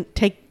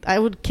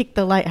would kick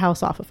The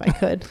Lighthouse off if I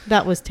could.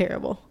 That was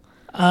terrible.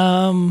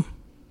 Yeah,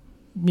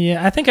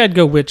 I think I'd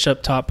go Witch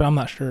up top, but I'm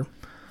not sure.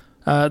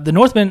 The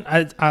Northman,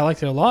 I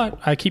liked it a lot.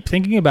 I keep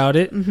thinking about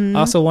it. I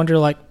also wonder,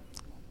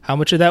 how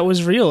much of that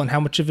was real and how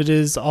much of it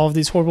is all of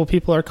these horrible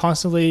people are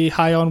constantly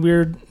high on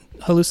weird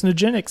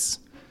hallucinogenics.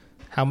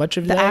 How much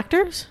of the that?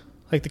 actors?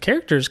 The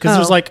characters.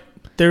 Because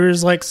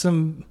there's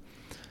some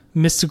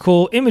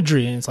mystical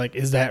imagery. And it's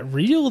is that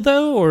real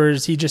though? Or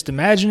is he just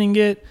imagining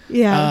it?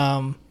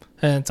 Yeah.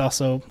 And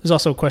there's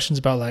also questions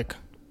about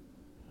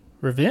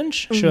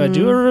revenge. Should I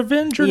do a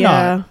revenge or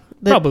not?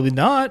 Probably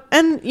not.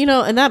 And,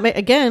 and that,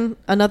 again,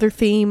 another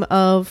theme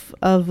of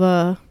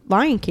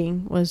Lion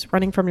King was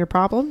running from your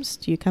problems.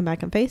 Do you come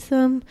back and face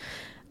them?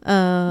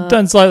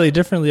 Done slightly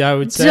differently, I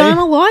would say. Done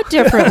a lot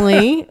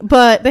differently,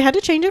 but they had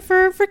to change it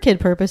for kid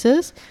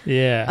purposes.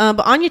 Yeah.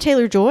 But Anya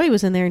Taylor-Joy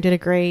was in there and did a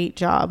great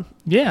job.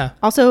 Yeah.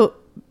 Also,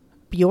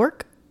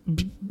 Bjork.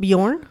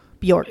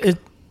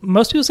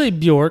 Most people say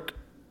Bjork.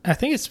 I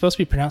think it's supposed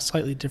to be pronounced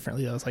slightly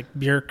differently. Though. It's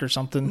Björk or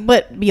something.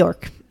 But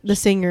Bjork, the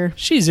singer.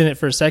 She's in it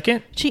for a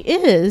second. She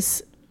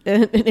is.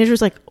 And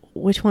Andrew's like,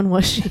 which one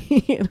was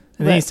she? And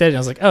then he said it, and I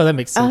was like, oh, that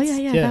makes sense. Oh,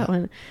 yeah, that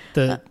one.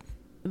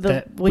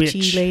 The witchy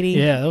witch lady.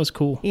 Yeah, that was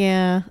cool.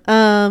 Yeah.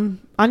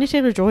 Anya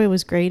Taylor-Joy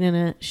was great in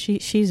it.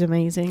 She's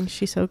amazing.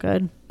 She's so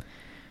good.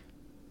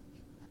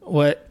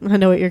 What? I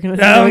know what you're going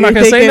to say. No, I'm not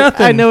going to say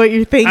nothing. I know what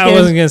you're thinking. I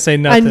wasn't going to say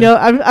nothing. I know.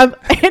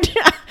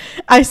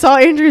 I saw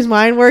Andrew's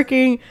mind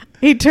working.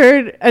 He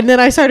turned, and then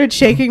I started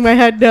shaking my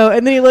head no,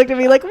 and then he looked at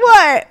me like,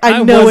 what?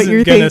 I know what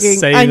you're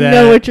thinking. I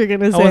know what you're going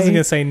to say. I wasn't going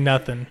to say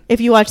nothing.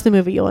 If you watch the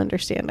movie, you'll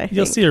understand, I think.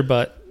 You'll see her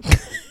butt.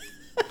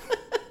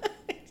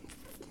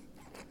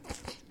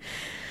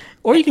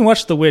 Or you can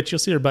watch The Witch. You'll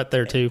see her butt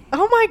there too.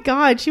 Oh my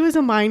God, she was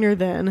a minor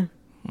then.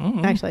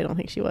 Actually, I don't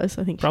think she was.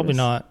 I think she probably was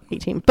not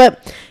 18.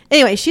 But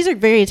anyway, she's a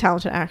very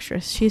talented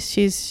actress.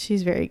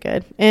 She's very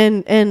good.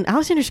 And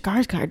Alexander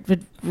Skarsgård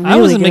would really I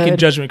wasn't good. making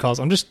judgment calls.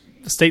 I'm just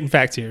stating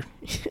facts here.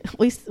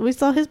 we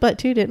saw his butt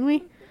too, didn't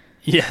we?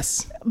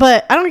 Yes.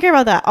 But I don't care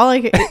about that.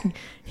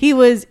 He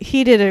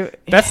did a.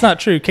 That's not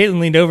true. Caitlin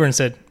leaned over and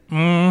said,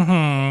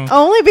 "Mm-hmm."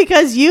 Only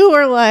because you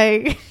were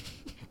like.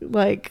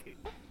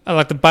 I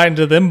like to bite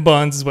into them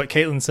buns, is what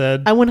Caitlin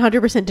said. I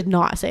 100% did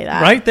not say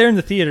that. Right there in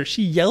the theater,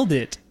 she yelled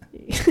it.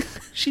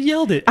 She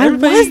yelled it. I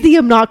was the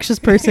obnoxious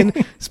person.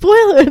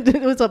 Spoiler!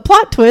 It was a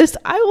plot twist.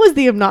 I was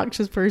the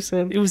obnoxious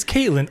person. It was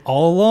Caitlin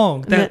all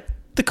along.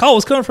 The call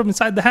was coming from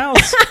inside the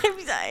house.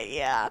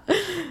 Yeah.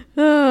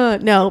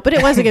 No, but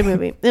it was a good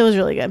movie. It was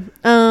really good.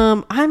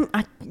 I'm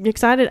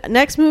excited.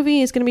 Next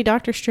movie is going to be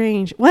Doctor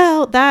Strange.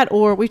 Well, that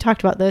or we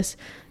talked about this.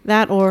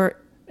 That or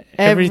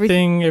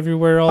Everything,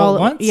 Everywhere, all at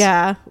once.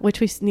 Yeah, which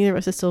neither of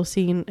us has still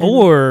seen.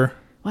 Or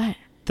what?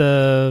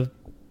 The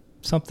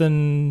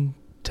something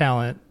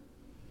talent.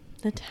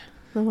 The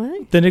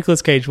what? The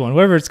Nicolas Cage one,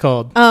 whatever it's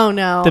called. Oh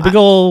no! The big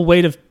old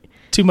weight of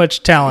too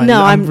much talent.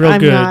 No, I'm real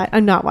good.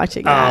 I'm not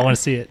watching that. I want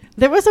to see it.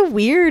 There was a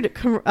weird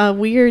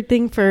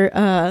thing for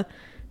an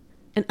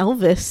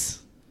Elvis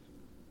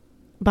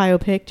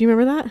biopic. Do you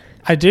remember that?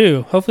 I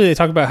do. Hopefully they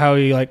talk about how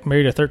he like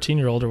married a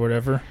 13-year-old or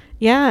whatever.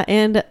 Yeah,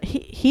 and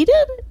he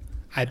did.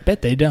 I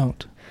bet they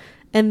don't.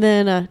 And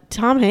then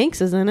Tom Hanks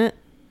is in it.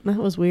 That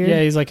was weird.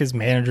 Yeah, he's like his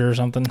manager or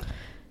something.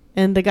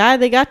 And the guy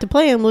they got to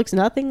play him looks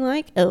nothing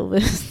like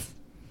Elvis.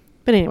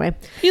 But anyway.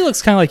 He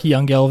looks kind of like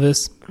young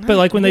Elvis. But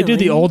like when they do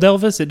the old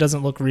Elvis, it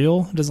doesn't look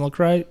real. It doesn't look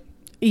right.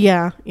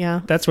 Yeah.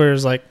 That's where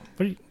it's like,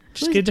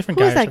 just get a different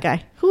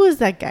guy. Who is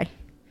that guy?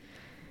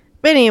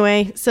 But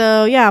anyway,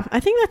 so yeah, I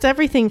think that's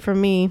everything from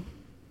me.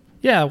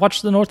 Yeah,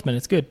 watch The Northman.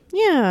 It's good.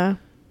 Yeah.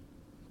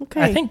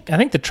 Okay. I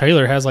think the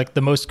trailer has like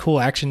the most cool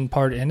action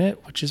part in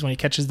it, which is when he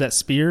catches that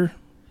spear.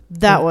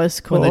 That was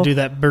cool. When they do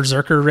that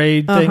berserker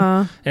raid thing.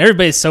 And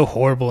everybody's so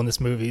horrible in this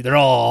movie. They're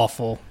all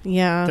awful.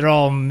 Yeah. They're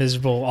all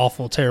miserable,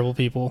 awful, terrible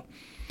people.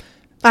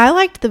 I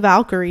liked the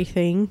Valkyrie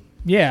thing.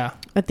 Yeah.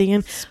 At the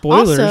end.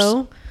 Spoilers.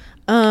 Also,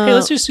 hey,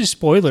 let's just do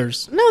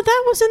spoilers. No,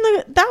 that was in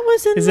the...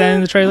 Is that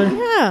in the trailer?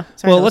 Yeah.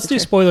 Sorry, well, let's do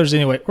spoilers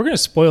anyway. We're going to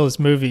spoil this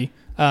movie.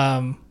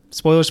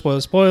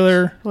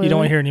 Spoiler. You don't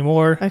want to hear any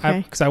more.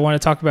 Okay. Because I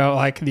want to talk about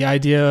like the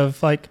idea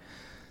of like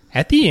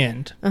at the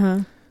end.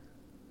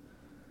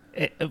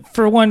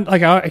 For one,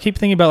 like I keep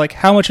thinking about like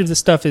how much of this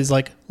stuff is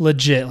like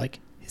legit. Like,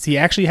 is he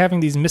actually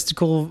having these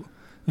mystical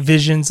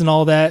visions and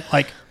all that?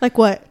 Like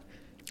what?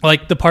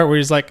 Like the part where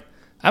he's like,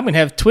 I'm going to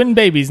have twin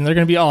babies and they're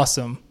going to be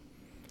awesome.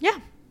 Yeah.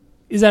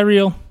 Is that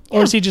real? Yeah.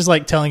 Or is he just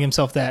like telling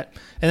himself that?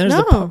 And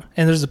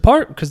there's the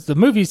part because the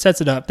movie sets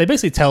it up. They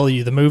basically tell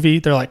you the movie.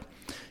 They're like,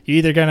 you're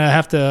either going to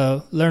have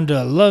to learn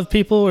to love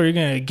people or you're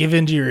going to give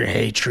into your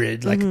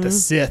hatred like the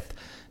Sith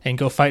and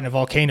go fight in a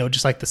volcano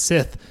just like the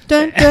Sith.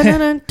 And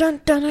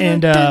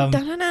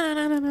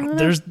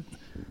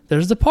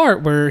there's the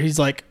part where he's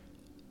like,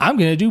 I'm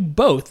going to do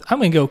both. I'm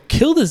going to go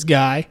kill this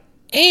guy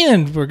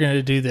and we're going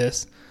to do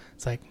this.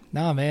 It's like,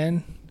 nah,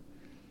 man.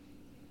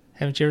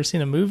 Haven't you ever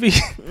seen a movie?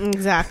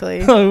 Exactly.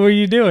 What are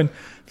you doing?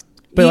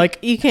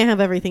 But you can't have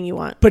everything you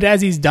want. But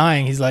as he's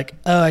dying, he's like,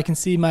 "Oh, I can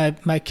see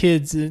my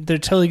kids. They're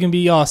totally gonna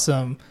be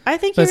awesome." I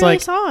think he really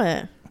saw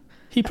it.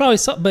 He probably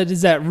saw, but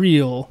is that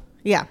real?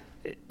 Yeah.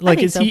 Like,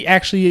 is he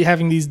actually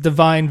having these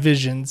divine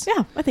visions?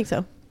 Yeah, I think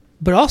so.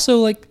 But also,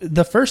 like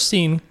the first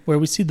scene where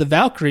we see the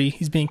Valkyrie,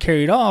 he's being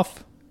carried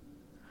off,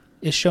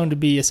 is shown to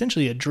be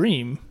essentially a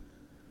dream.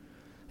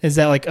 Is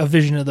that like a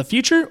vision of the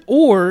future,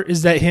 or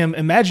is that him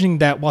imagining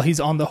that while he's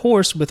on the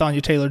horse with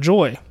Anya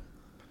Taylor-Joy?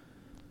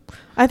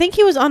 I think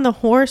he was on the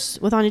horse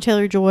with Anya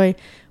Taylor-Joy,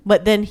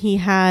 but then he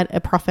had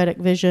a prophetic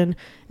vision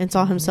and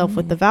saw himself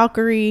with the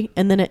Valkyrie,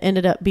 and then it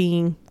ended up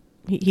being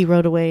he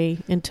rode away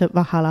into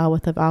Valhalla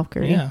with the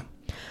Valkyrie. Yeah,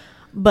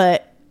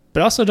 but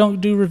also don't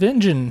do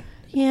revenge, and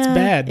it's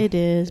bad. It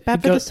is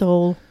bad for the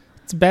soul.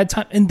 It's a bad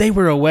time, and they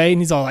were away,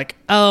 and he's all like,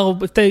 "Oh,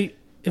 but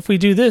if we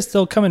do this,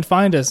 they'll come and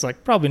find us."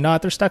 Like, probably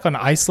not. They're stuck on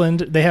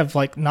Iceland. They have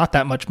like not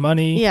that much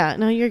money. Yeah,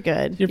 no, you're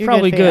good. You're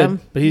probably good.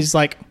 But he's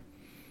like,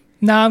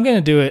 nah, I'm going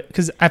to do it.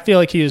 Because I feel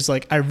like he was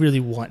like, I really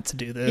want to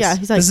do this. Yeah,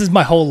 he's like, this is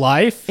my whole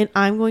life. And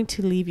I'm going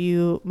to leave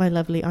you, my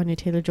lovely Anya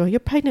Taylor-Joy. You're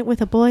pregnant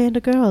with a boy and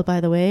a girl, by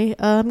the way.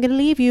 I'm going to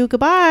leave you.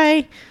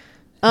 Goodbye.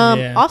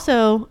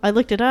 Also, I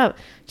looked it up.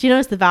 Do you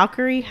notice the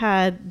Valkyrie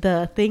had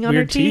the thing on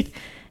her teeth?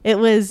 It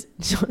was,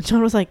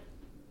 John was like,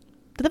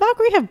 did the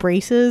Valkyrie have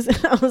braces?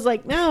 And I was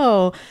like,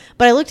 no.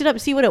 But I looked it up to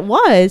see what it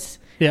was.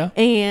 Yeah.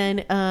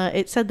 And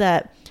it said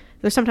that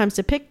they're sometimes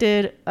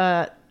depicted,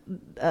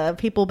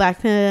 people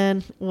back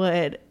then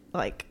would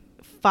like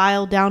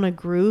file down a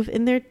groove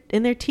in their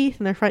teeth,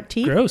 in their front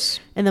teeth. Gross.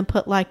 And then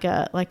put like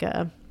a I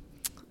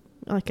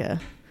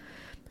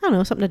don't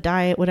know, something to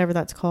dye it, whatever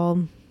that's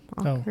called.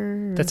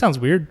 That sounds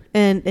weird.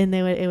 And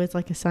it was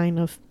like a sign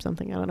of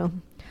something, I don't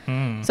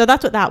know. So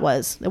that's what that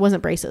was. It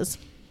wasn't braces.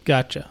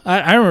 Gotcha.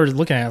 I remember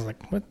looking at it. I was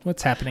like,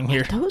 what's happening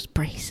here? Those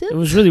braces? It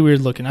was really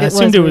weird looking. I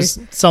assumed it was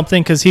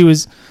something because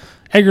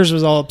Eggers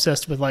was all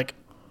obsessed with like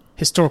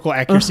historical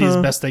accuracy as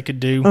best they could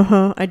do.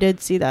 I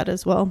did see that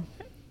as well.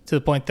 To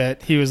the point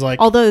that he was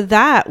like... Although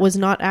that was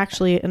not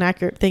actually an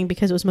accurate thing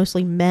because it was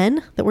mostly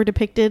men that were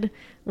depicted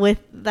with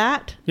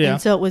that. Yeah.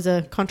 And so it was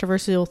a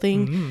controversial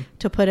thing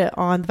to put it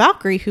on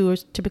Valkyrie, who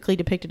was typically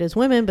depicted as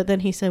women. But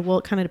then he said, well,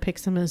 it kind of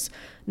depicts them as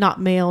not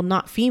male,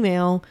 not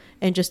female,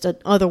 and just an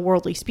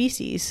otherworldly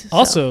species.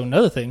 Also,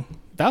 another thing,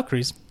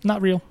 Valkyrie's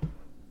not real.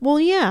 Well,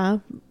 yeah.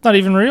 Not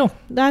even real.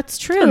 That's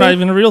true. They're not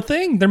even a real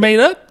thing. They're made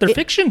up. They're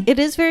fiction. It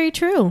is very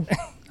true.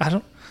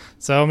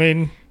 So, I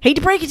mean... Hate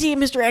to break it to you,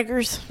 Mr.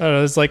 Eggers. I don't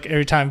know, it's like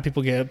every time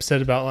people get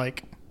upset about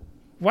like,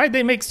 why'd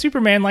they make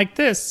Superman like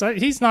this?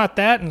 He's not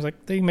that. And it's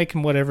like, they make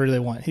him whatever they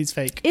want. He's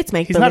fake. It's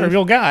make He's not a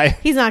real guy.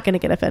 He's not going to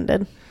get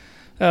offended.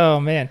 Oh,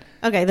 man.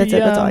 Okay, that's it.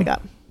 That's all I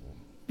got.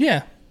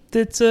 Yeah.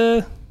 It's,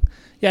 I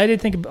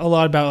did think a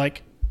lot about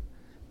like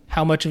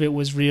how much of it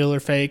was real or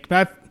fake.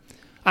 But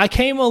I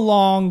came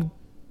along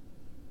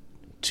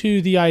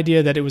to the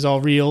idea that it was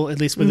all real, at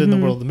least within the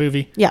world of the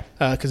movie. Yeah.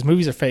 Because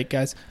movies are fake,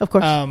 guys. Of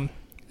course.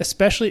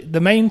 Especially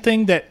the main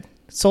thing that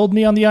sold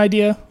me on the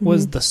idea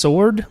was the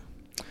sword,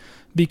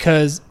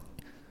 because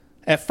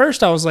at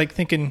first I was like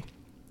thinking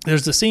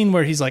there's the scene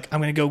where he's like,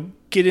 I'm going to go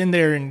get in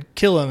there and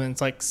kill him. And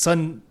it's like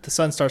the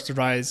sun starts to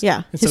rise.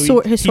 Yeah. And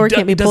his sword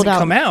can't be pulled out.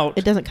 Come out.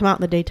 It doesn't come out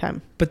in the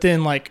daytime. But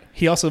then like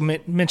he also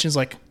mentions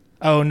like,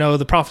 oh no,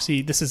 the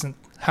prophecy, this isn't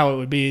how it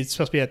would be. It's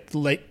supposed to be at the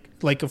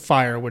lake of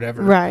fire or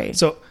whatever. Right.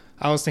 So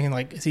I was thinking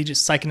like, is he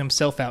just psyching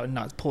himself out and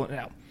not pulling it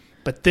out?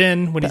 But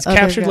then when he's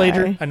captured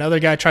later, another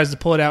guy tries to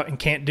pull it out and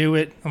can't do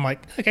it. I'm like,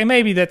 okay,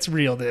 maybe that's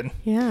real then.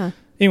 Yeah.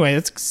 Anyway,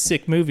 that's a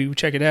sick movie.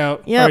 Check it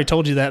out. Yep. I already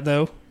told you that,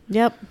 though.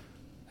 Yep.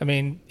 I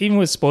mean, even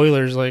with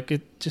spoilers,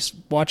 just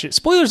watch it.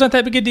 Spoilers not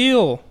that big a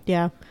deal.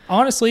 Yeah.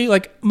 Honestly,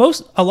 like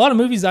a lot of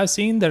movies I've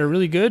seen that are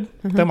really good,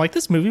 I'm like,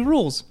 this movie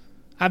rules.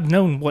 I've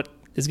known what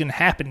is going to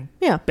happen.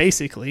 Yeah.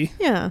 Basically.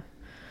 Yeah.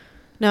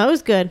 No, it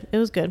was good. It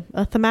was good.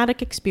 A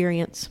thematic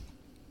experience.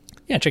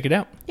 Yeah, check it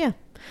out. Yeah.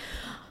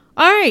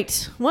 All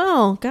right.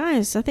 Well,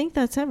 guys, I think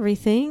that's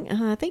everything.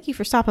 Thank you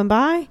for stopping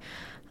by.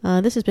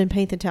 This has been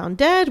Paint the Town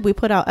Dead. We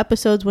put out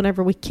episodes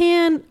whenever we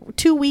can,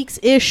 2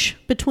 weeks-ish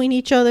between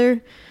each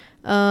other.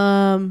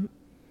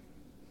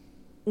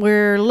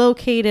 We're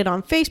located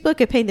on Facebook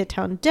at Paint the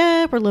Town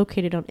Dead. We're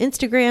located on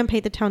Instagram,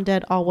 Paint the Town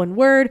Dead, all one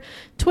word.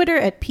 Twitter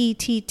at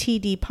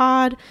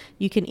PTTDpod.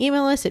 You can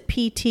email us at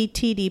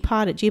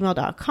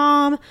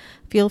pttdpod@gmail.com.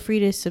 Feel free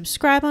to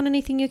subscribe on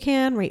anything you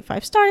can, rate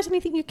 5 stars,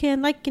 anything you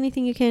can, like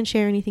anything you can,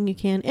 share anything you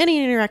can. Any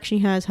interaction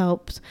you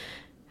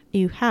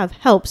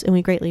helps, and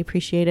we greatly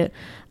appreciate it.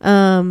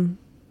 But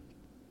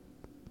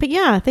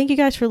yeah, thank you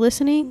guys for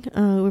listening.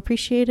 We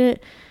appreciate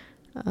it.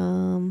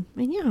 And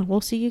yeah,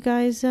 we'll see you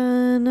guys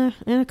in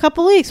a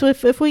couple weeks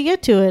if we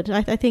get to it.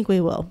 I think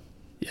we will.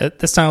 Yeah,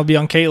 this time it'll be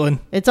on Caitlin.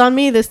 It's on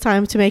me this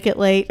time to make it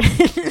late.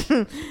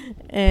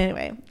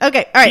 Anyway.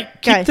 Okay. All right,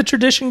 guys. Keep the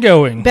tradition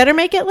going. Better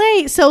make it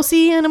late. So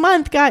see you in a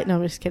month, guys. No,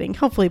 I'm just kidding.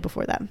 Hopefully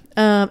before that.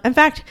 In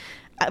fact,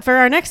 for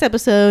our next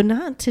episode,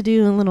 not to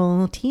do a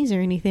little teaser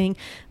or anything,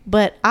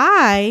 but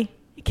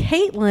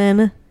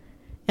Caitlin,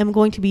 am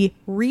going to be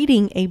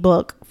reading a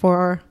book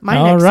for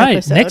my next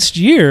episode. Next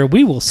year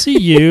we will see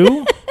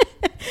you.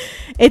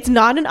 It's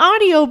not an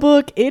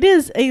audiobook. It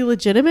is a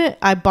legitimate,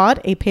 I bought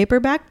a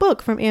paperback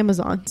book from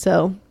Amazon.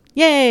 So,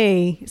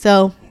 yay.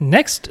 So,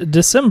 next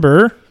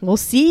December. We'll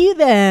see you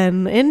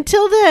then.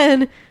 Until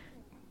then,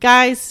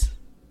 guys,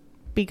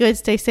 be good,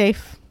 stay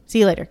safe. See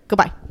you later.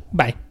 Goodbye.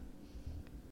 Bye.